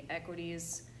thing. Equity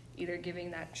is either giving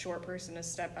that short person a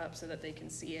step up so that they can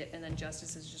see it, and then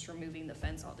justice is just removing the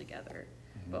fence altogether.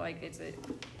 But like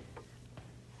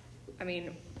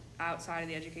outside of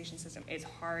the education system, it's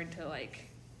hard to like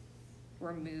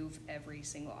remove every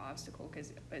single obstacle,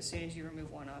 because as soon as you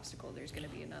remove one obstacle, there's going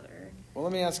to be another. Well,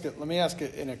 let me ask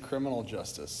it in a criminal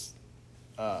justice.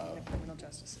 In the criminal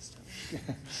justice system,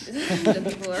 the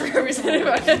people are represented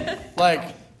by it.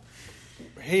 Like,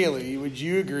 Haley, would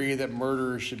you agree that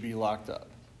murderers should be locked up?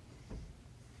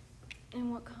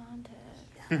 In what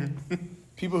context?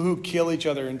 People who kill each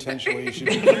other intentionally should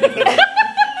be.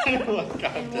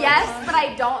 Yes, but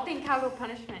I don't think capital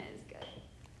punishment is good.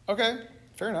 Okay,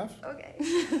 fair enough. Okay.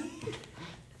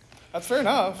 That's fair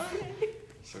enough.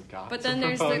 So God's But then a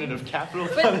there's proponent of capital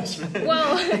punishment.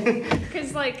 Well,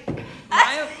 because like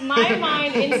my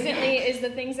mind instantly is the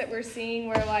things that we're seeing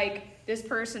where like this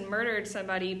person murdered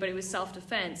somebody, but it was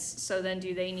self-defense. So then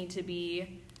do they need to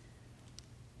be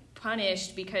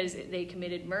punished because they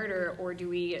committed murder, or do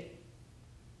we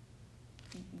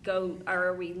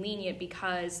are we lenient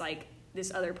because like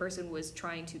this other person was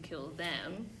trying to kill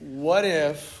them? What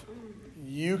if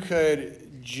you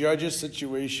could judge a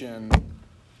situation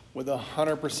with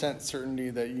 100% certainty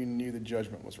that you knew the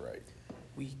judgment was right?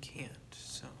 We can't,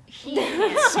 so. He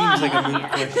can't. Seems like a moot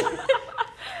question.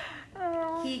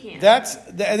 He can't.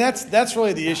 That's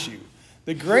really the issue.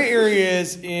 The gray area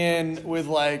is with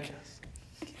like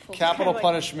capital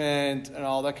punishment and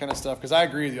all that kind of stuff. Because I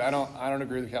agree with you. I don't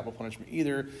agree with capital punishment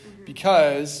either,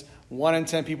 because 1 in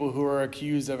 10 people who are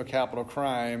accused of a capital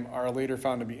crime are later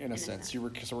found to be innocent. So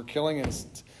we're killing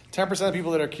innocent. 10% of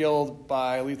people that are killed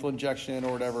by lethal injection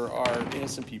or whatever are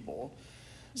innocent people.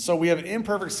 So we have an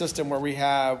imperfect system where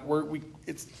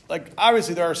it's like,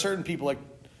 obviously there are certain people like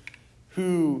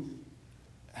who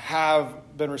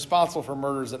have been responsible for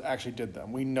murders that actually did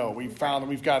them. We know, we've found,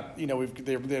 we've got, they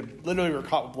literally were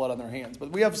caught with blood on their hands.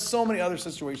 But we have so many other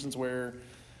situations where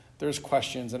there's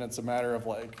questions and it's a matter of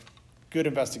like good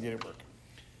investigative work.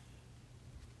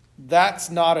 That's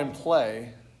not in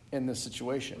play in this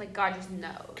situation. Like God just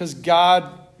knows. Because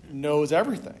God knows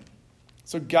everything.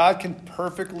 So God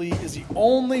is the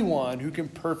only one who can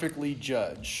perfectly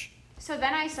judge. So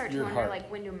then I start to Your wonder, heart. like,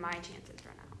 when do my chances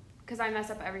run out? Because I mess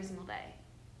up every single day.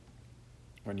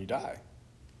 When you die.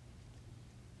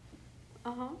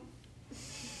 Uh-huh.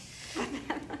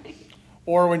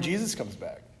 Or when Jesus comes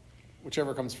back.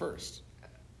 Whichever comes first.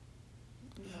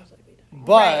 Right,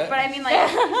 But but I mean, like,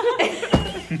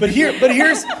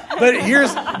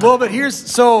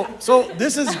 so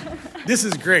this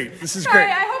is great. This is sorry, great.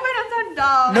 I hope I don't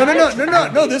sound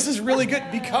dumb. No, this is really good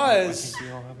because We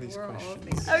all have these We're all questions.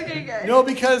 things. Okay, good. no,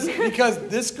 because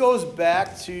this goes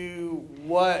back to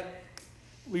what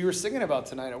we were singing about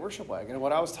tonight at Worship Wagon and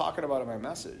what I was talking about in my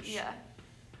message. Yeah.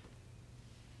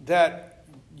 That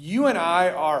you and I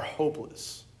are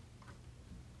hopeless.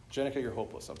 Jenica, you're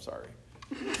hopeless. I'm sorry.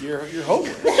 You're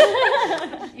hopeless.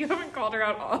 You haven't called her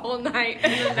out all night,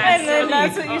 and then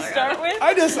That's what you start with?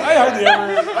 I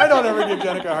don't ever give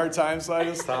Jenica a hard time, so I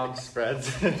just Tom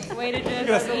spreads. Way to Yes.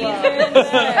 just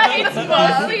It's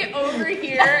mostly over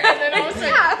here, and then also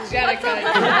Jenica.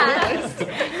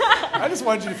 I just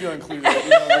wanted you to feel included.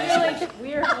 You're like,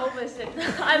 we're hopeless. And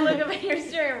I look up and you're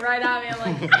staring right at me. I'm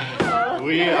like, oh.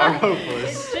 We are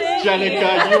hopeless. just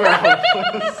Jenica, you are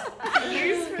hopeless.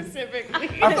 You specifically.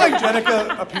 I feel like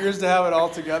Jenica appears to have it all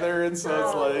together, and so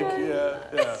it's like, yeah.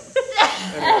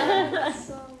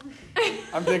 Anyway.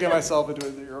 I'm digging myself into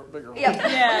a bigger hole. Yep.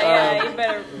 Yeah, you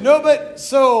better. No, but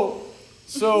so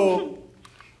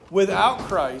without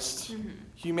Christ,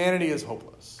 humanity is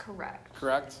hopeless. Correct.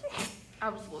 Correct?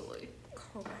 Absolutely.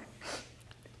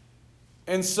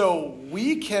 And so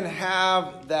we can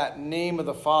have that name of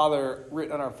the Father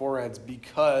written on our foreheads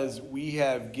because we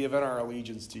have given our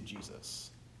allegiance to Jesus.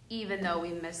 Even though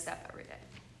we misstep every day.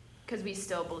 Because we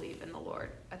still believe in the Lord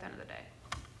at the end of the day.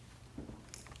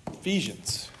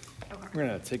 Ephesians. Okay. We're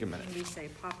going to take a minute. We say,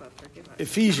 Papa, forgive us.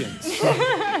 Ephesians. So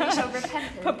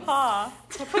repentance. Papa,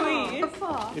 please.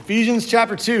 Papa. Ephesians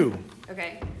chapter 2,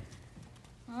 Okay.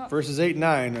 verses 8 and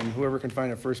 9. And whoever can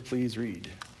find it first, please read.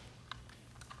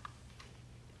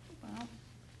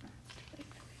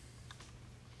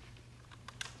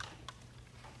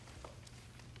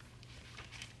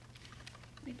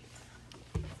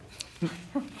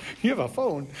 You have a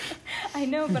phone. I I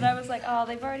know, but I was like, oh,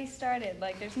 they've already started.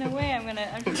 Like, there's no way I'm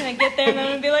just gonna get there and then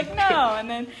I'm gonna be like, no,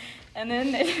 and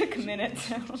then it took a minute.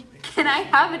 So. Can I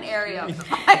have an area of the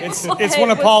Bible? It's one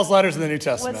of Paul's letters in the New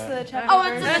Testament. What's the chapter? Oh,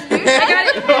 it's verse? in the New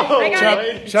I got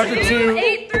it. Chapter 2.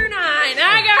 8 through 9.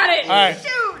 I got it. All right.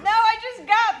 Shoot, no, I just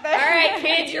got that. All right,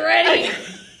 kids, you ready?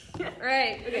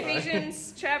 Right.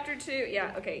 Ephesians chapter 2.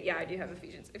 Yeah, okay. Yeah, I do have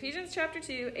Ephesians. Ephesians chapter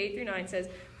 2, 8 through 9 says,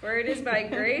 "For it is by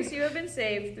grace you have been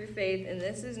saved through faith, and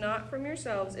this is not from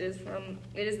yourselves. It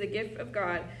is the gift of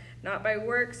God, not by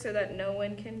works, so that no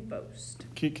one can boast."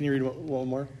 Can you read one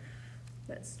more?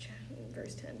 That's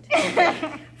verse 10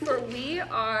 too. "For we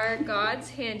are God's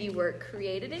handiwork,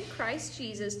 created in Christ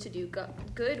Jesus to do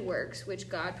good works, which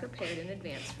God prepared in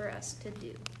advance for us to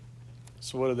do."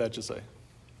 So what did that just say?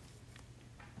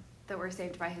 That we're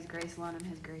saved by his grace alone, and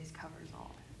his grace covers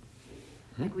all.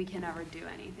 Like, we can never do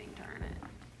anything to earn it.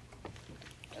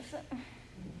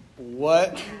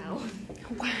 What?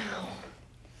 Wow.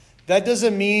 That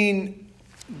doesn't mean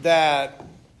that.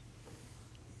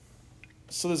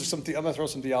 So there's something. I'm gonna throw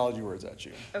some theology words at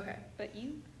you. Okay. But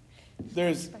you?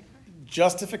 There's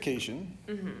justification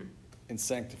and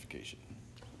sanctification.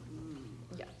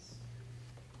 Yes.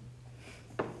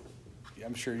 Yeah,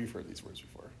 I'm sure you've heard these words before.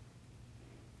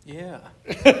 Yeah.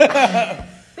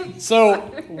 So,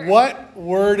 what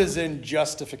word is in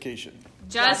justification?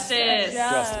 Justice.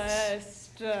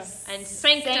 Justice. And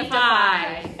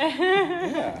sanctify.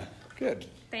 Yeah, good.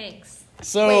 Thanks.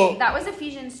 So, Wait, that was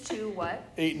Ephesians 2 what?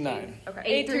 8 and 9. Okay.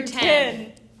 8 through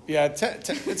 10. Yeah, 10,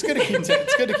 it's good to keep 10.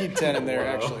 It's good to keep 10 in there,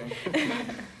 actually.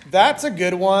 That's a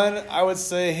good one. I would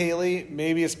say, Haley,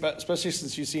 maybe especially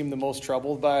since you seem the most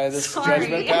troubled by this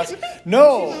judgment passage.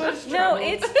 No, No,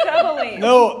 it's troubling.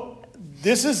 no.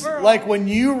 This is like when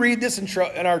you read this and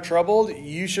are troubled,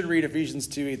 you should read Ephesians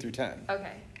 2, 8 through 10.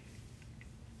 Okay.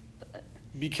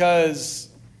 Because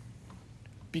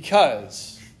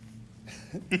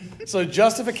so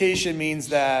justification means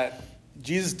that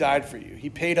Jesus died for you. He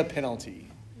paid a penalty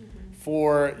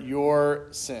for your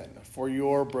sin, for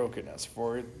your brokenness,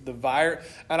 for the virus.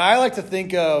 And I like to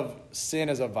think of sin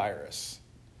as a virus.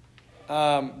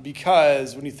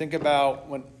 Because when you think about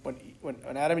when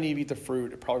Adam and Eve eat the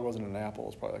fruit, it probably wasn't an apple.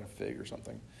 It's probably like a fig or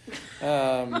something.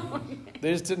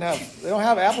 They just they don't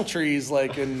have apple trees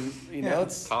like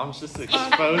it's. Tom's just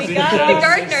exposing The Genesis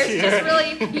gardener's here. just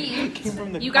really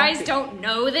peeved. You guys don't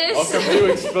know this? Welcome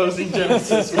to Exposing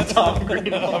Genesis with Tom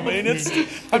Green. I mean,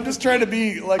 I'm just trying to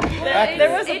be like accurate.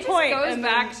 There was a it point, just goes and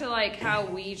back to like how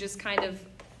we just kind of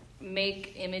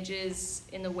make images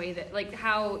in the way that like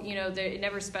how it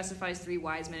never specifies 3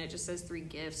 wise men, it just says 3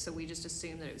 gifts, so we just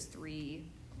assume that it was 3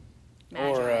 magi.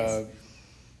 Or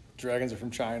dragons are from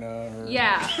China. Or...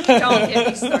 Yeah, don't get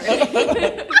me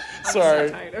started.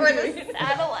 Sorry. Or the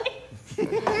satellite.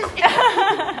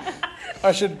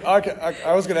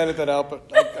 I was gonna edit that out,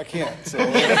 but I can't. So,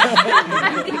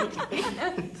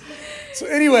 so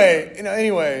anyway.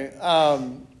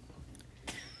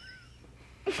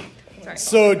 Sorry.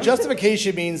 So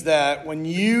justification means that when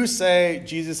you say,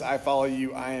 Jesus, I follow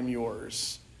you, I am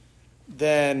yours,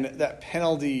 then that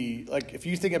penalty, like if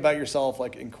you think about yourself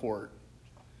like in court,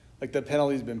 like the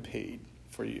penalty's been paid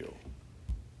for you.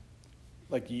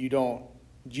 Like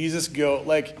Jesus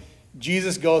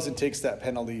goes and takes that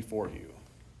penalty for you.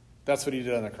 That's what he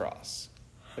did on the cross.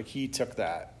 Like he took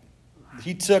that.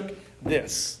 He took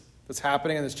this that's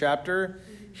happening in this chapter.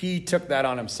 He took that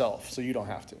on himself, so you don't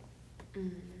have to.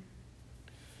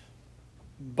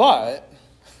 But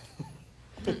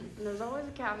There's always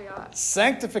a caveat.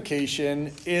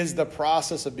 sanctification is the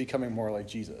process of becoming more like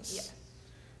Jesus. Yes.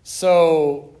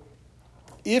 So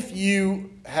if you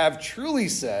have truly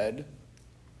said,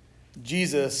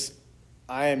 Jesus,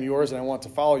 I am yours and I want to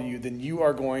follow you, then you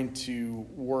are going to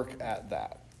work at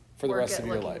that for the rest of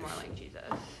your life. More like Jesus.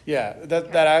 Yeah,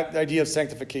 that idea of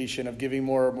sanctification, of giving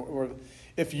more.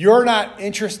 If you're not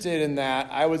interested in that,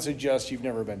 I would suggest you've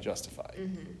never been justified.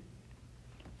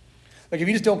 Like if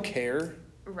you just don't care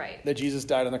Right. that Jesus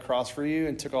died on the cross for you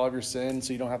and took all of your sins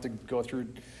so you don't have to go through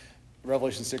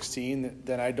Revelation 16,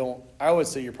 then I would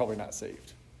say you're probably not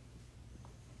saved.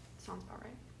 Sounds about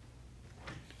right.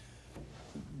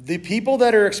 The people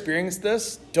that are experiencing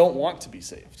this don't want to be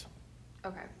saved.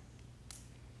 Okay.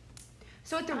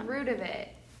 So at the root of it,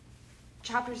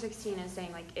 chapter 16 is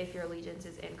saying, like, if your allegiance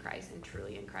is in Christ and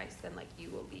truly in Christ, then, like, you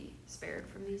will be spared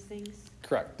from these things?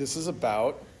 Correct. This is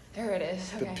about There it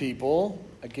is. the people,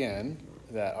 again,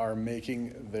 that are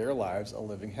making their lives a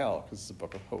living hell, because it's a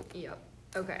book of hope. Yep.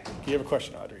 Okay. Do you have a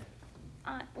question, Audrey?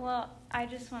 Well, I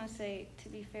just want to say, to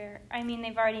be fair, I mean,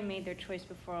 they've already made their choice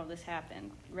before all this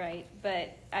happened, right?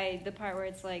 But the part where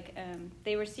it's like,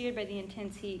 they were seared by the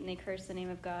intense heat and they cursed the name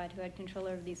of God who had control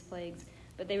over these plagues,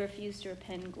 but they refused to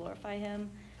repent and glorify him.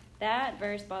 That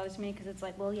verse bothers me because it's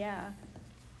like, well, yeah.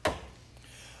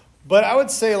 But I would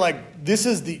say, like, this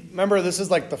is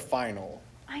like the final.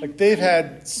 Like, they've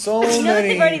had so I know that many.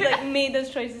 they've already like made those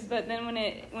choices, but then when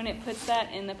it puts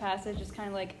that in the passage, it's kind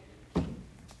of like,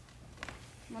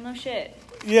 well, no shit.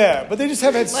 Yeah, but they just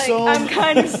have had Like, so. I'm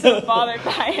kind of so bothered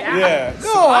by it. Yeah.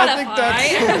 No, I think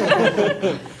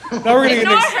that's. Now we're gonna get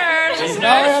this.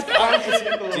 Now we have to.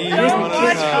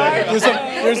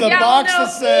 There's a box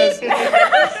that says.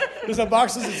 There's a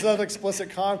box that says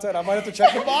explicit content. I might have to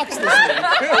check the box this week.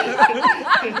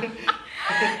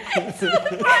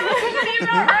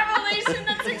 Revelation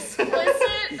that's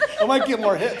explicit. I might get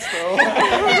more hits though.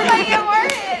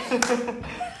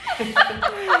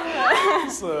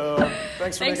 So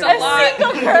thanks for making a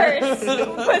single curse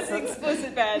puts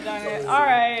explicit badge on it. All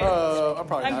right. I'm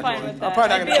probably I'm not fine going. with I'm that.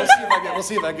 probably not going to. We'll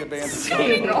see if I get banned.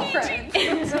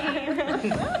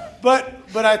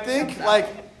 But I think like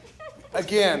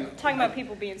again. Talking about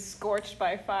people being scorched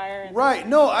by fire. And Right.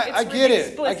 No, I get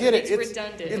it. I get it. It's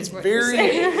redundant. It's is what you're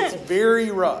saying. it's very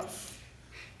rough.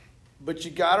 But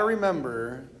you got to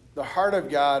remember, the heart of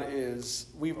God is,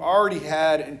 we've already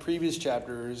had in previous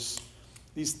chapters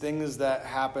these things that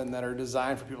happen that are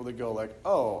designed for people to go like,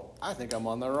 oh, I think I'm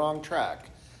on the wrong track.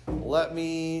 Let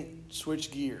me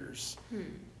switch gears.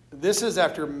 This is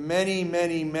after many,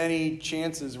 many, many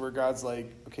chances where God's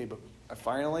like, okay, but I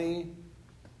finally...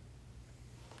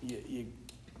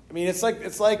 I mean, it's like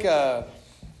the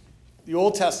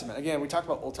Old Testament. Again, we talk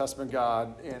about Old Testament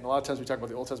God, and a lot of times we talk about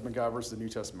the Old Testament God versus the New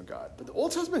Testament God. But the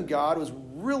Old Testament God was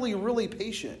really, really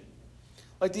patient.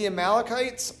 Like, the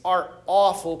Amalekites are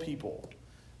awful people.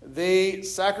 They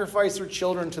sacrifice their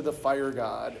children to the fire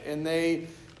god, and they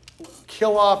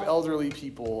kill off elderly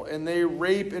people, and they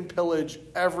rape and pillage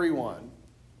everyone.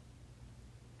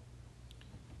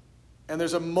 And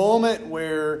there's a moment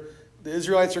where the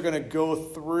Israelites are going to go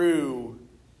through,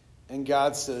 and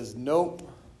God says, nope,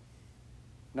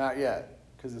 not yet.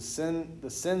 Because the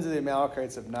sins of the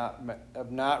Amalekites have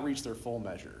not reached their full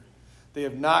measure. They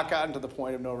have not gotten to the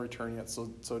point of no return yet. So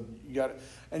you got,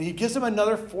 and he gives them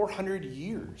another 400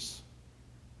 years.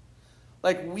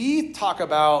 Like, we talk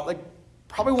about, like,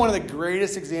 probably one of the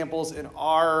greatest examples in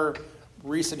our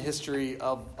recent history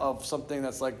of something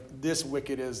that's like this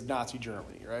wicked is Nazi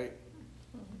Germany, right?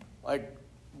 Like,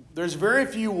 there's very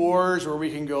few wars where we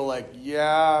can go like,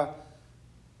 yeah,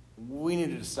 we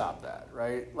needed to stop that,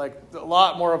 right? Like, a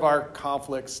lot more of our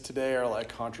conflicts today are like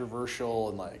controversial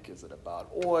and like, is it about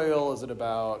oil? Is it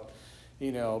about,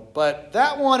 but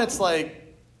that one, it's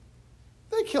like,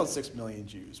 they killed 6 million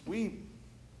Jews.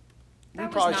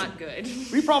 That was not good.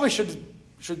 We probably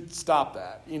should stop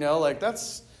that, like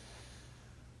that's,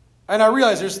 and I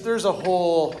realize there's a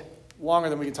whole, longer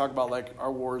than we can talk about like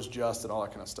our wars just and all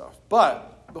that kind of stuff.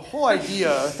 But the whole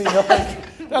idea,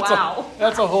 that's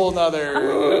a whole nother,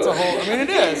 it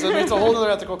is. I mean, it's a whole other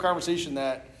ethical conversation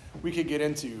that we could get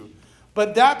into.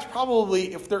 But that's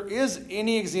probably, if there is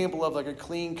any example of like a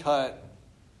clean cut,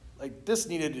 like this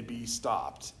needed to be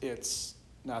stopped, it's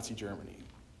Nazi Germany.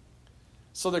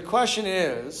 So the question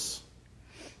is,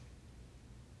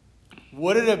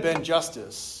 would it have been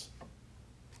justice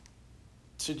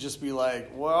to just be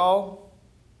like, well,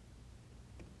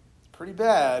 it's pretty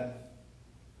bad,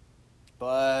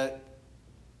 but,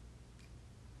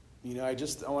 I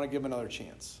want to give them another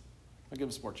chance. I'll give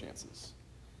them some more chances.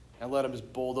 And let them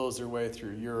just bulldoze their way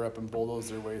through Europe and bulldoze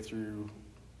their way through.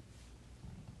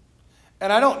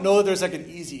 And I don't know that there's like an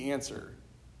easy answer,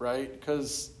 right?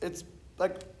 Because it's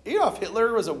like Adolf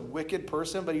Hitler was a wicked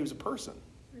person, but he was a person.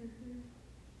 Mm-hmm.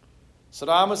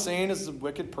 Saddam Hussein is a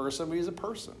wicked person, but he's a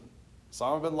person.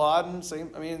 Osama bin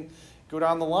Laden, go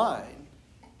down the line.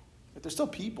 But they're still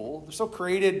people. They're still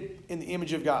created in the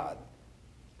image of God.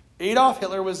 Adolf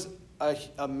Hitler was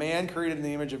a man created in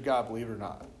the image of God, believe it or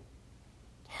not.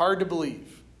 Hard to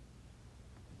believe.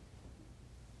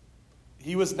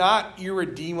 He was not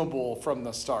irredeemable from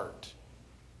the start.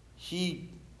 He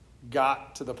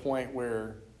got to the point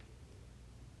where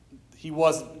he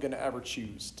wasn't going to ever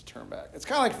choose to turn back. It's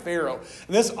kind of like Pharaoh.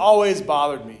 And this always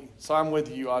bothered me. So I'm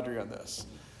with you, Audrey, on this.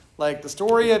 Like the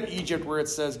story of Egypt where it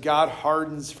says God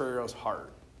hardens Pharaoh's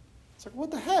heart. It's like, what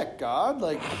the heck, God?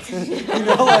 Like,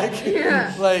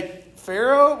 like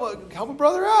Pharaoh, help a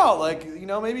brother out. Like,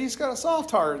 maybe he's got a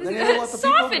soft heart. Then he'll let the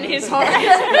soften his heart.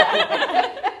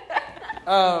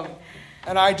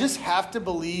 And I just have to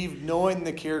believe, knowing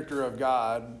the character of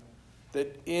God,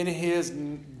 that in his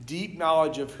deep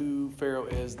knowledge of who Pharaoh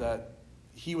is, that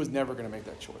he was never going to make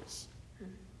that choice.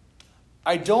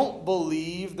 I don't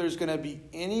believe there's going to be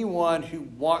anyone who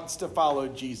wants to follow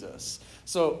Jesus.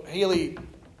 So, Haley,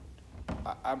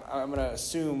 I'm going to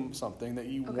assume something, that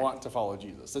you want to follow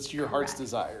Jesus. That's your heart's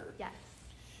desire. Yes.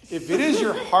 If it is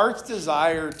your heart's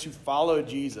desire to follow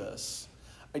Jesus,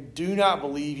 I do not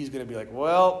believe he's going to be like,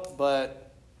 well,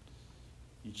 but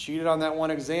you cheated on that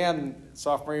one exam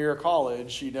sophomore year of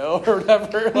college, or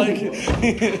whatever. Like,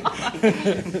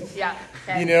 Yeah.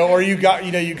 Okay. or you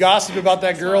gossip about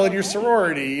that girl in your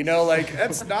sorority. Like,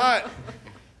 that's not.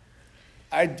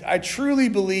 I truly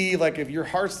believe, like, if your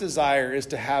heart's desire is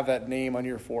to have that name on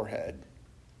your forehead,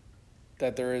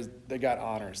 that God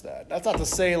honors that. That's not to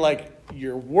say, like,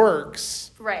 your works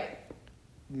Right.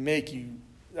 make you.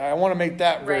 I want to make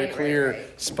that very clear.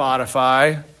 Right.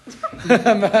 Spotify.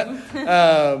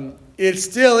 It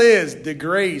still is the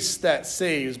grace that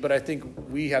saves, but I think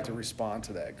we have to respond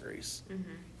to that grace.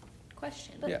 Mm-hmm.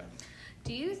 Question. Yeah.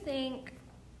 Do you think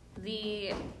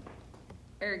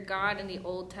God in the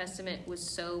Old Testament was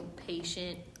so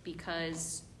patient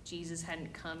because Jesus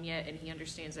hadn't come yet, and he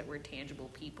understands that we're tangible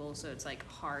people, so it's like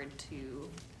hard to.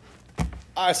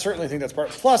 I certainly think that's part.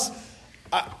 Plus,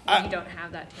 you don't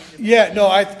have that tangible. Yeah, no,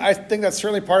 I think that's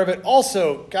certainly part of it.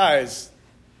 Also, guys,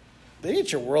 the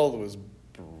ancient world was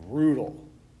brutal.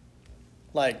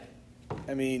 Like,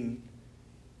 I mean,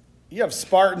 you have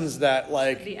Spartans that,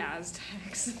 like... The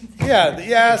Aztecs. Yeah,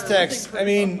 the Aztecs. I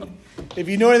mean, if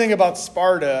you know anything about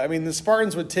Sparta, I mean, the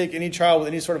Spartans would take any child with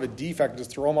any sort of a defect and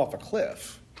just throw them off a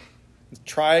cliff.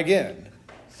 Try again.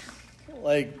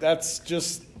 Like, that's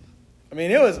just... I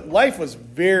mean, life was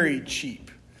very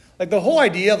cheap. Like, the whole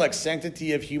idea of, like,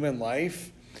 sanctity of human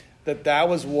life, that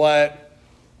was what,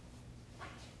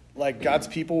 like, God's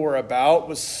people were about,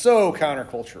 was so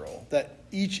countercultural. That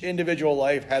each individual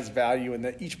life has value and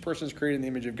that each person is created in the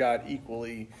image of God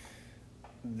equally.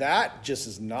 That just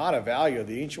is not a value of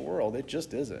the ancient world. It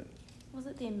just isn't. Was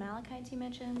it the Amalekites you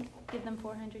mentioned? Give them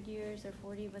 400 years or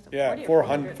 40? Was it Yeah, 40 or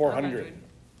 400. 400.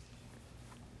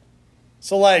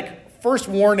 So, like, first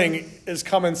warning is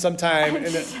coming sometime. I'm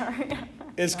sorry.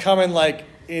 Is coming, like,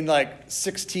 in, like,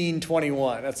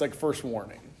 1621. That's, like, first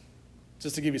warning.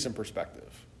 Just to give you some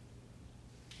perspective.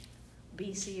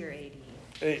 BC or AD?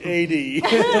 AD.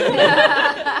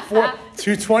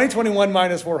 2021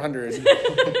 minus 400.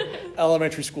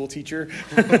 Elementary school teacher.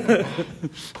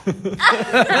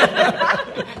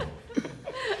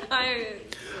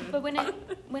 But when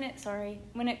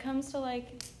it comes to,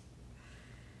 like,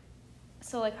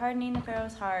 so, like, hardening the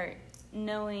Pharaoh's heart,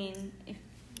 knowing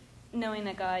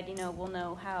that God, will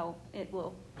know how it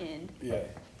will end. Yeah.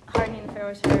 Hardening the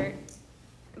Pharaoh's heart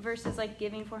versus, like,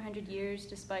 giving 400 years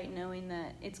despite knowing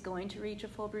that it's going to reach a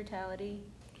full brutality.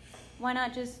 Why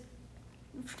not just...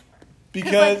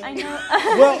 Because... Like, I know...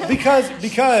 well, because...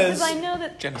 Because I know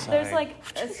that Genocide. there's, like,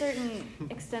 a certain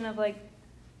extent of, like,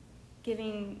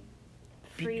 giving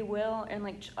free will and,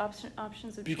 like,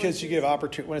 options of Because choices. you give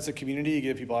opportunity... When it's a community, you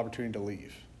give people opportunity to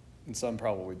leave. And some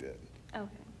probably did. Okay.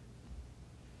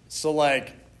 So,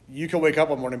 like, you could wake up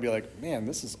one morning and be like, man,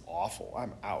 this is awful.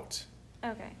 I'm out.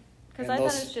 Okay. Because And I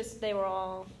those- thought it was just they were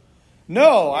all...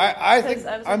 No, I think... 'cause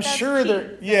I was like, I'm that's sure cheap. there...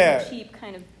 That's Yeah. a cheap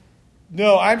kind of...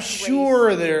 No, I'm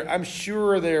sure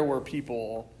there were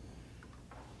people.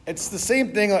 It's the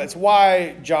same thing. It's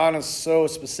why John is so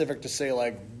specific to say,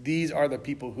 like, these are the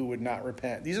people who would not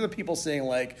repent. These are the people saying,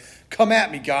 like, come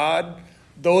at me, God.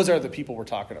 Those are the people we're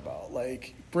talking about.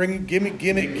 Like, give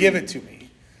it to me.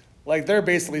 Like, they're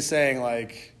basically saying,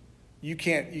 like, you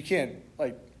can't,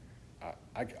 like,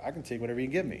 I can take whatever you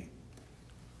give me.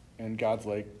 And God's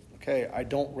like, okay, I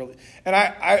don't really, and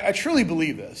I truly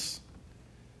believe this.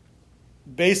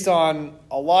 Based on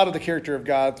a lot of the character of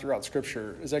God throughout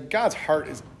Scripture, is that God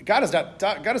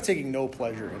is taking no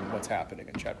pleasure in what's happening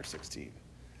in chapter 16.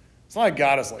 It's not like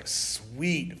God is like,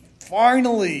 sweet,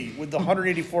 finally, with the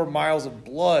 184 miles of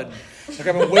blood. Like,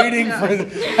 I've been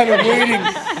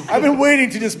waiting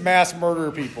to just mass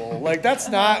murder people. Like, that's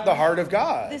not the heart of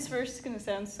God. This verse is going to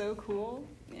sound so cool.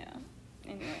 Yeah.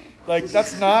 Anyway. Like,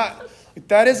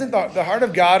 that isn't the heart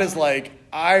of God. Is like,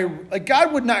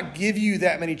 God would not give you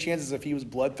that many chances if he was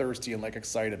bloodthirsty and, like,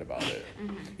 excited about it.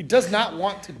 Mm-hmm. He does not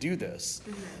want to do this.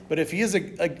 Mm-hmm. But if he is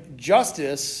a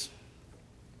justice,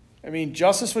 I mean,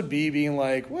 justice would be being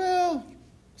like, well,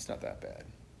 it's not that bad.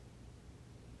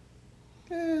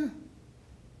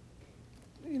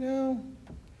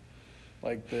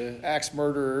 Like the axe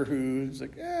murderer who's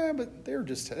like, but they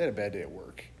had a bad day at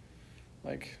work.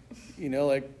 Like,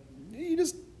 you're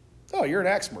an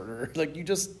axe murderer. Like,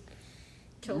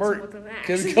 Killed mur- someone with an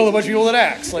axe. kill a bunch of people with an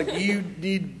axe. Like, you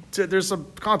need to, there's some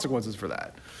consequences for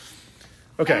that.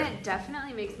 Okay. And it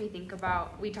definitely makes me think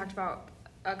about, we talked about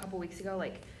a couple weeks ago,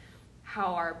 like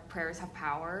how our prayers have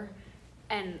power.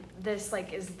 And this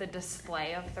like is the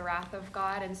display of the wrath of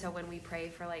God. And so when we pray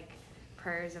for like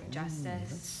prayers of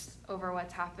justice over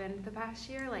what's happened the past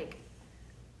year, like,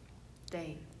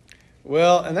 dang.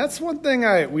 Well, and that's one thing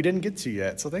we didn't get to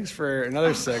yet. So thanks for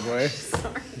another segue.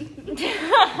 Sorry.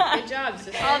 Good job,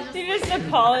 sister. You just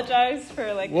apologize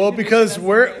for like. Well, because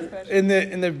we're question.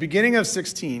 in the beginning of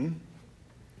 16.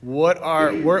 What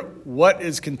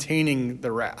is containing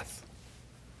the wrath?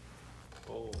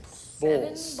 Bowls.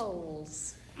 7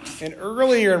 bowls. And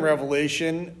earlier in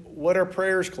Revelation, what are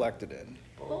prayers collected in?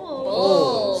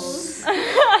 Bowls.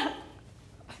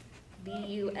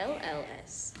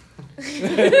 BULLS.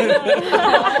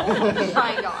 Oh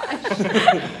my gosh.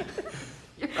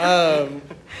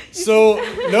 So,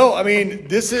 no, I mean,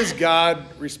 this is God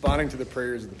responding to the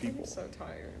prayers of the people. So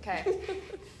tired. Okay.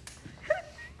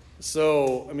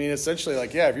 So, I mean, essentially,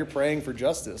 like, yeah, if you're praying for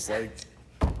justice, like,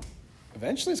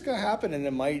 eventually it's going to happen, and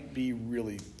it might be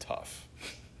really tough.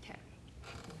 Okay.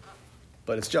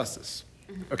 But it's justice.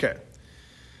 Okay.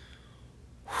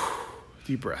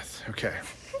 Deep breath. Okay.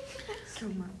 So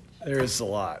much. There is a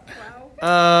lot.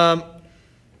 Wow.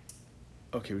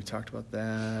 Okay, we talked about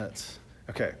that.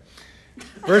 Okay.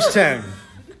 Verse 10.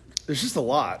 There's just a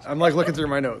lot. I'm like looking through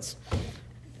my notes.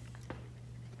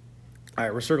 All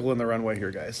right, we're circling the runway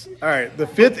here, guys. All right, the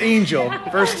fifth angel,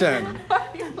 verse 10.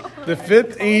 The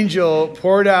fifth angel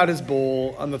poured out his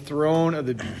bowl on the throne of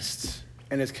the beast,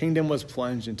 and his kingdom was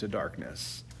plunged into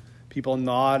darkness. People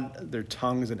gnawed their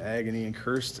tongues in agony and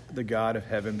cursed the God of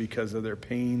heaven because of their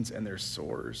pains and their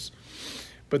sores.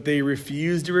 But they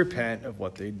refused to repent of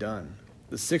what they'd done.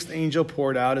 The sixth angel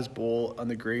poured out his bowl on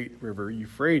the great river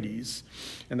Euphrates,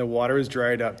 and the water was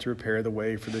dried up to prepare the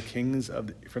way for the kings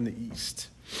from the east.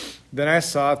 Then I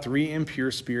saw 3 impure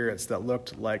spirits that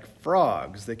looked like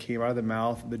frogs. They came out of the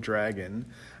mouth of the dragon,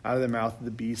 out of the mouth of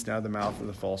the beast, and out of the mouth of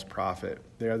the false prophet.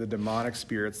 They are the demonic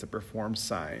spirits that perform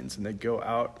signs, and they go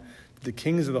out to the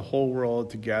kings of the whole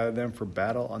world to gather them for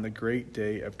battle on the great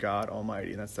day of God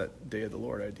Almighty. And that's that day of the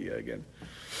Lord idea again.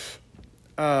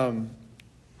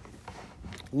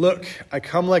 Look, I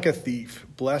come like a thief.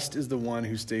 Blessed is the one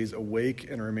who stays awake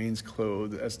and remains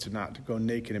clothed, as to not to go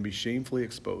naked and be shamefully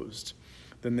exposed.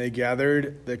 Then they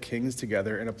gathered the kings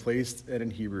together in a place that in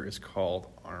Hebrew is called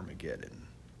Armageddon.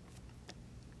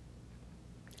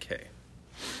 Okay.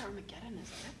 Armageddon is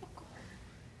biblical.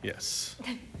 Yes.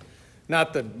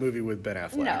 Not the movie with Ben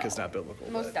Affleck. No. It's not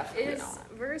biblical. Most but- definitely Is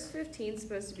not. verse 15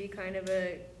 supposed to be kind of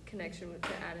a connection with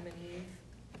the Adam and Eve?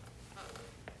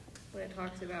 When it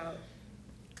talks about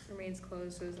remains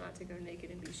closed so as not to go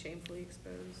naked and be shamefully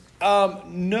exposed.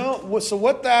 No. So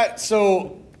what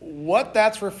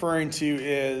that's referring to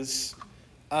is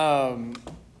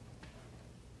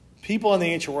people in the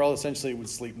ancient world essentially would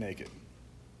sleep naked.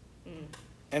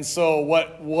 And so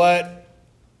what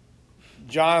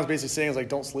John is basically saying is like,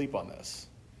 don't sleep on this.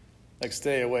 Like,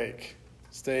 stay awake.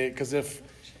 Because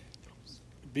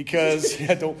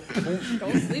yeah, don't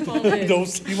sleep on it. Don't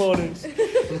sleep on it.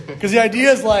 Because the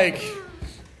idea is like,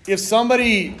 if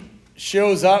somebody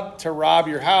shows up to rob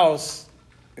your house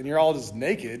and you're all just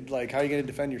naked, like, how are you going to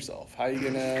defend yourself? How are you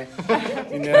going to,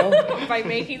 you know? By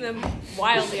making them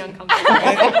wildly uncomfortable.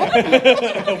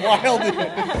 Wildly.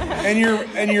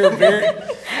 And you're very...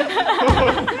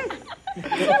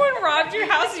 Someone robbed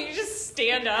your house and you just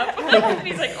stand up. And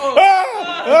he's like, oh.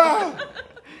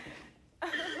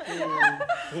 Oh my God,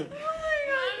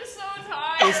 I'm so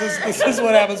tired. This is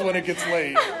what happens when it gets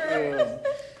late.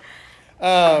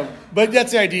 But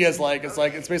that's the idea. It's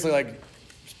basically like,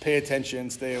 just pay attention,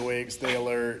 stay awake, stay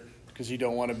alert, because you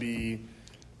don't want to be,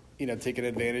 taken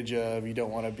advantage of. You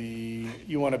want to be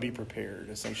prepared.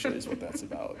 Essentially, is what that's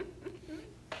about.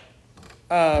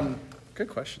 Good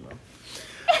question though.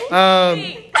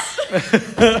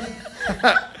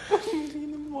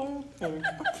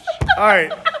 All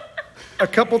right, a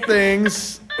couple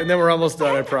things, and then we're almost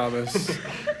done. I promise.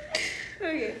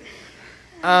 Okay.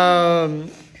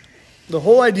 The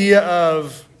whole idea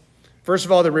of, first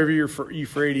of all, the river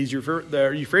Euphrates.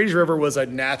 The Euphrates River was a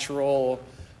natural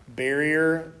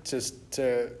barrier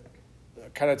to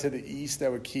kind of to the east that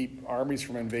would keep armies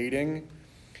from invading,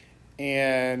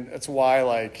 and that's why,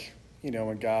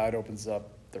 when God opens up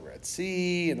the Red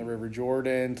Sea and the River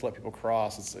Jordan to let people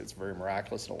cross, it's very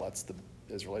miraculous, and it lets the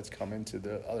Israelites come into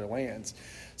the other lands.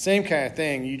 Same kind of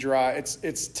thing. You draw.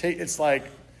 It's like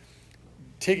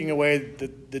taking away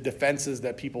the defenses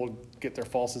that people get their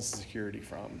false sense of security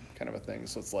from, kind of a thing.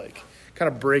 So it's like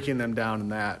kind of breaking them down in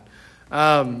that.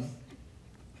 The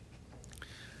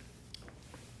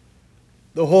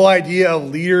whole idea of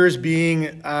leaders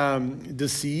being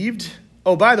deceived.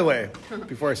 Oh, by the way,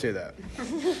 before I say that,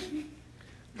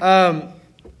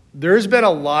 there's been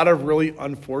a lot of really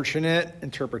unfortunate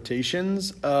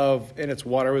interpretations of, and its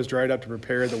water was dried up to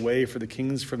prepare the way for the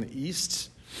kings from the east.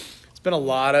 It's been a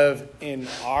lot of, in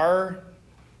our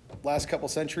last couple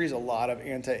centuries, a lot of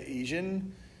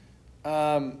anti-Asian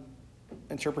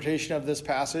interpretation of this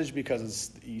passage because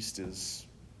the east is,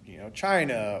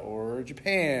 China or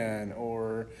Japan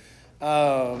or,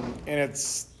 and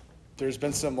there's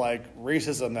been some like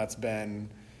racism that's been,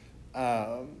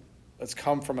 that's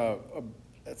come from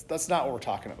that's not what we're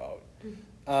talking about.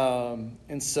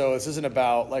 And so this isn't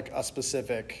about like a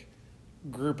specific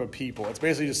group of people. It's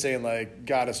basically just saying like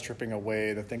God is stripping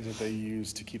away the things that they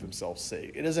use to keep themselves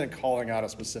safe. It isn't calling out a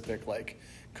specific like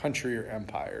country or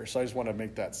empire. So I just want to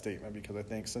make that statement because I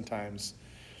think sometimes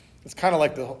it's kind of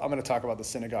like I'm going to talk about the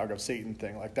synagogue of Satan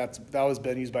thing. Like that was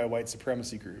been used by white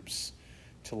supremacy groups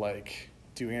to like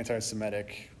do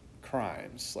anti-Semitic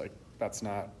crimes. Like that's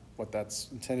not what that's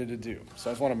intended to do.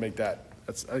 So I just want to make that.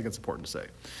 I think it's important to say.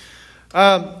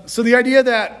 So the idea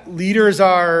that leaders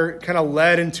are kind of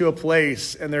led into a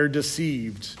place and they're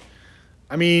deceived.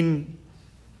 I mean,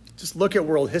 just look at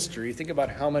world history. Think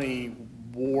about how many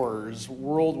wars,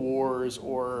 world wars,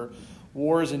 or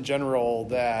wars in general,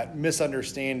 that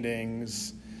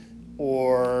misunderstandings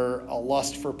or a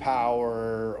lust for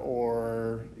power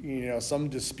or, some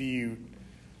dispute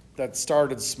that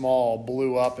started small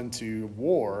blew up into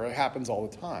war. It happens all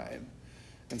the time.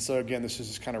 And so, again, this is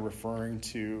just kind of referring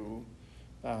to,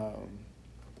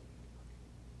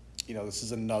 this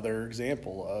is another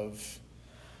example of,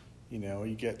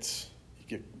 you get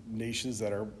nations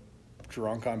that are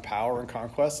drunk on power and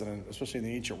conquest, and especially in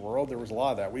the ancient world, there was a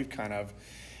lot of that. We've kind of,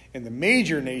 in the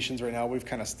major nations right now, we've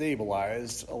kind of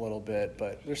stabilized a little bit,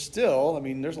 but there's still,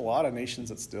 there's a lot of nations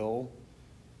that still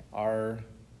are,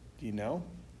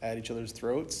 at each other's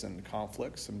throats and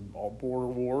conflicts and all border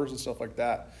wars and stuff like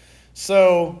that.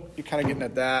 So you're kind of getting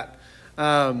at that.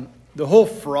 The whole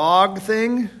frog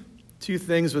thing, two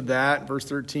things with that. Verse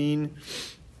 13,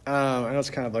 I know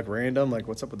it's kind of like random, like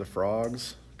what's up with the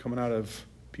frogs coming out of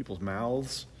people's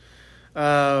mouths?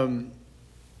 Frogs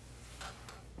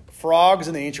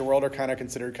in the ancient world are kind of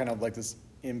considered kind of like this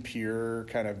impure,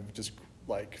 kind of just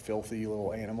like filthy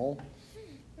little animal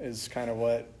is kind of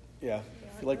what, yeah.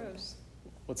 They are Like, gross.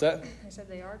 What's that? I said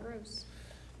they are gross.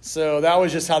 So that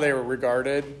was just how they were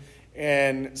regarded.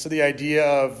 And so the idea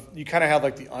of, you kind of have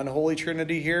like the unholy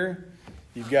trinity here.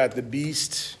 You've got the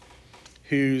beast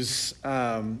who's,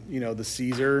 the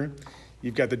Caesar.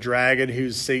 You've got the dragon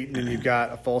who's Satan, and you've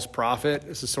got a false prophet.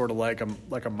 This is sort of like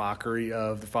a mockery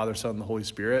of the Father, Son, and the Holy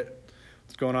Spirit.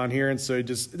 What's going on here? And so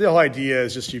the whole idea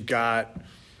is just you've got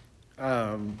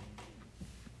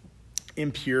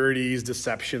impurities,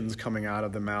 deceptions coming out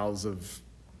of the mouths of,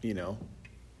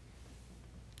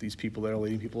 these people that are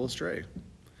leading people astray.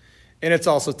 And it's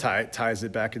also ties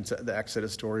it back into the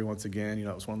Exodus story once again.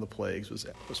 It was one of the plagues was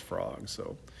frogs.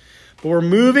 So, but we're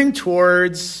moving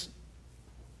towards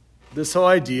this whole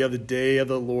idea of the day of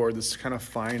the Lord, this kind of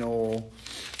final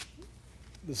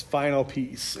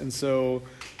piece. And so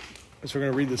we're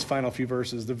going to read this final few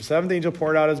verses. The seventh angel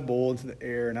poured out his bowl into the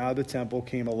air, and out of the temple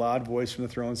came a loud voice from the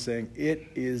throne saying, "It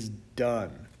is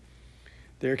done."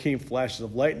 There came flashes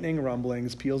of lightning,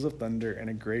 rumblings, peals of thunder, and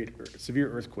a great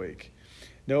severe earthquake.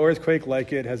 No earthquake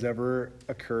like it has ever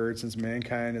occurred since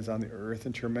mankind is on the earth,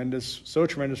 and so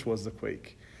tremendous was the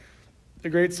quake. The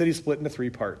great city split into 3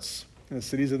 parts, and the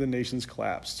cities of the nations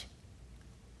collapsed.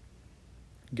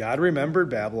 God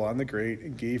remembered Babylon the Great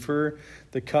and gave her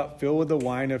the cup filled with the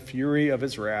wine of fury of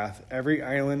his wrath. Every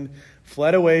island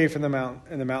fled away from the mountain,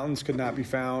 and the mountains could not be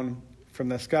found. From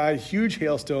the sky, huge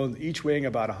hailstones, each weighing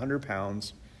about 100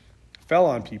 pounds, fell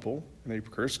on people, and they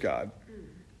cursed God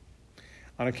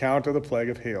on account of the plague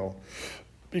of hail,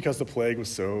 because the plague was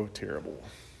so terrible.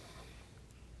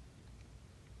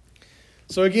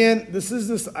 So again, this is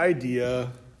this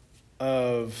idea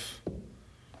of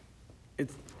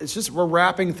it's just we're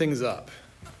wrapping things up.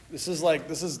 This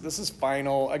is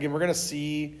final. Again, we're gonna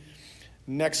see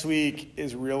next week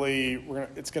is really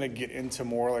it's gonna get into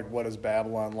more like what is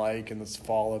Babylon like and this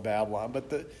fall of Babylon. But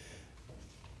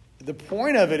the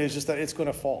point of it is just that it's going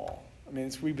to fall.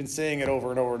 We've been saying it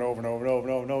over and over and over and over and over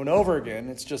and over and over and over again.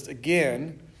 It's just,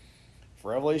 again,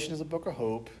 Revelation is a book of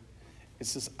hope.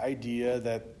 It's this idea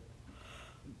that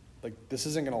like this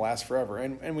isn't going to last forever.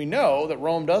 And we know that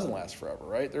Rome doesn't last forever,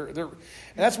 right? And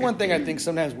that's one thing I think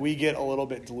sometimes we get a little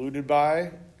bit deluded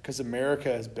by, because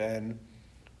America has been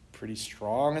pretty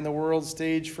strong in the world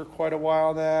stage for quite a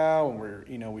while now, and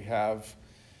we have,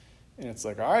 and it's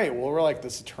like, all right, well, we're like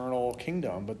this eternal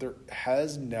kingdom, but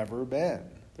there's never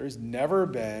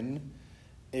been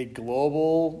a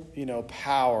global,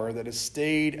 power that has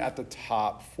stayed at the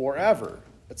top forever.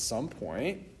 At some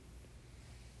point,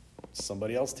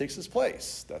 somebody else takes its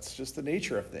place. That's just the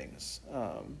nature of things.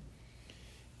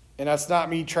 And that's not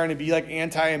me trying to be like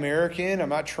anti-American. I'm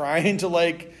not trying to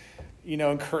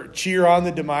cheer on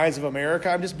the demise of America.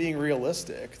 I'm just being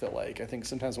realistic that I think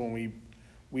sometimes when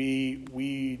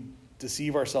we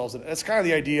deceive ourselves, and that's kind of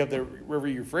the idea of the River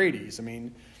Euphrates. I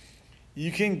mean,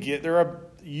 there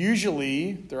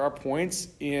are points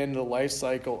in the life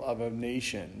cycle of a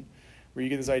nation where you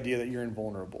get this idea that you're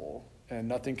invulnerable and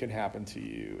nothing can happen to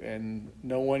you and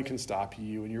no one can stop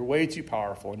you and you're way too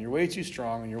powerful and you're way too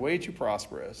strong and you're way too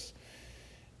prosperous.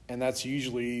 And that's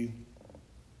usually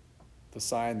the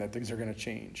sign that things are going to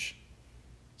change.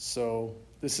 So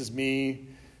this is me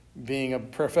being a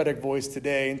prophetic voice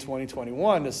today in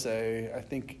 2021 to say, I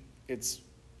think it's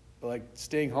like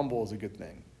staying humble is a good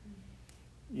thing.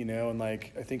 And I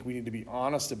think we need to be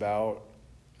honest about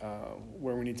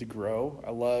where we need to grow.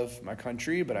 I love my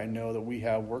country, but I know that we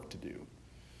have work to do.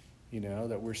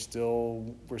 That we're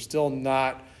still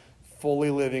not fully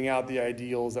living out the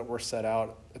ideals that were set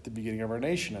out at the beginning of our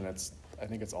nation, and I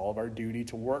think it's all of our duty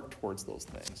to work towards those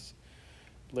things.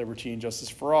 Liberty and justice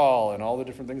for all, and all the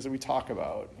different things that we talk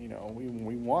about.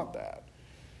 We want that.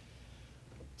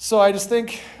 So I just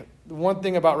think the one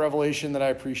thing about Revelation that I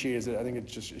appreciate is that I think it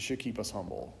should keep us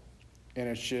humble. And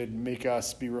it should make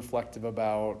us be reflective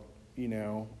about,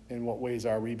 in what ways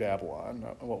are we Babylon?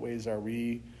 In what ways are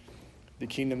we the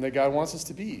kingdom that God wants us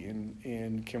to be?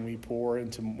 And can we pour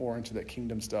more into that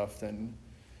kingdom stuff than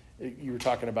you were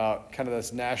talking about, kind of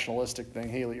this nationalistic thing,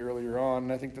 Haley, earlier on.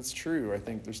 And I think that's true. I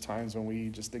think there's times when we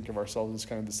just think of ourselves as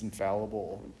kind of this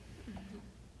infallible.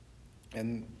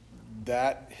 And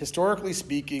that, historically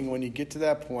speaking, when you get to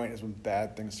that point is when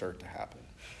bad things start to happen.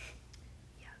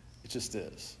 It just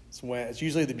is. It's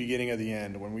usually the beginning of the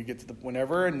end. When we get to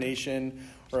whenever a nation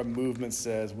or a movement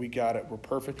says, we got it, we're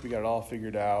perfect, we got it all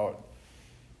figured out,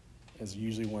 is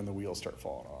usually when the wheels start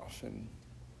falling off. And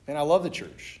I love the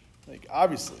church.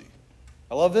 Obviously,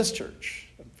 I love this church.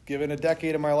 I've given a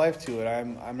decade of my life to it.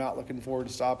 I'm not looking forward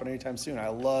to stopping anytime soon. I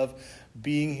love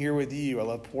being here with you. I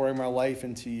love pouring my life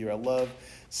into you. I love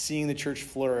seeing the church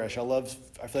flourish. I feel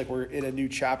like we're in a new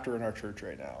chapter in our church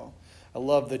right now. I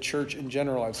love the church in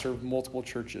general. I've served multiple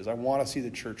churches. I want to see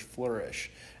the church flourish.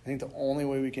 I think the only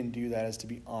way we can do that is to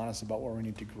be honest about where we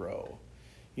need to grow.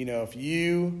 If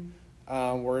you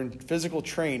were in physical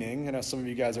training, I know some of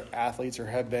you guys are athletes or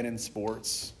have been in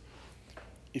sports.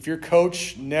 If your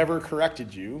coach never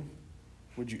corrected you,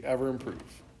 would you ever improve?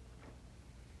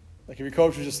 If your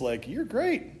coach was just like, you're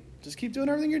great, just keep doing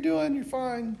everything you're doing, you're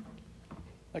fine.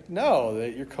 No,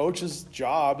 that your coach's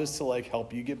job is to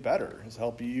help you get better, is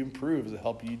help you improve, is to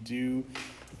help you do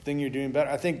the thing you're doing better.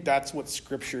 I think that's what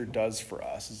Scripture does for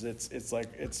us. Is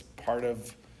it's part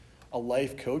of a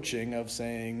life coaching of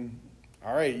saying,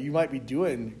 all right, you might be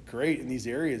doing great in these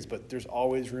areas, but there's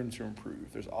always room to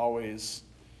improve. There's always,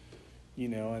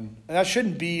 and that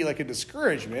shouldn't be a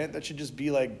discouragement. That should just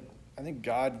be I think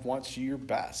God wants you your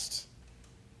best.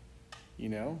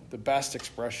 The best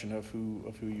expression of who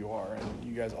you are. And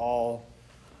you guys all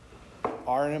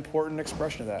are an important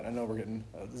expression of that. I know we're getting,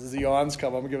 this is the yawns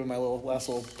come. I'm giving my last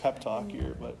little pep talk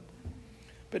here.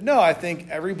 But no, I think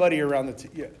everybody around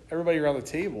the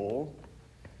table,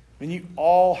 you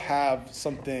all have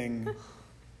something.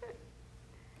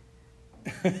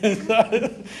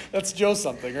 That's Joe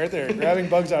something right there, grabbing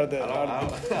bugs out of the.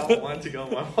 I don't want to go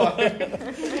my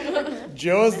way.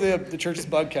 Joe is the church's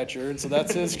bug catcher, and so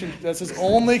that's his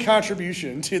only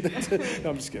contribution to the. No,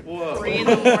 I'm just kidding. Whoa. 3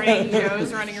 a.m,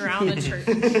 Joe's running around the church.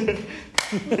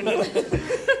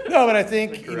 No, but I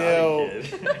think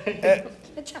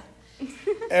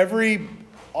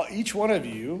each one of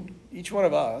you, each one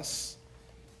of us,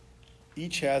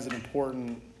 each has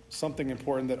something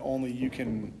important that only you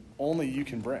can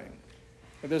bring.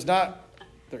 There's not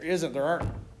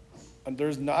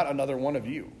another one of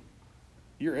you.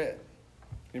 You're it.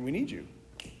 And we need you.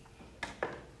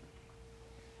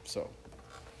 So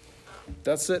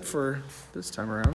that's it for this time around.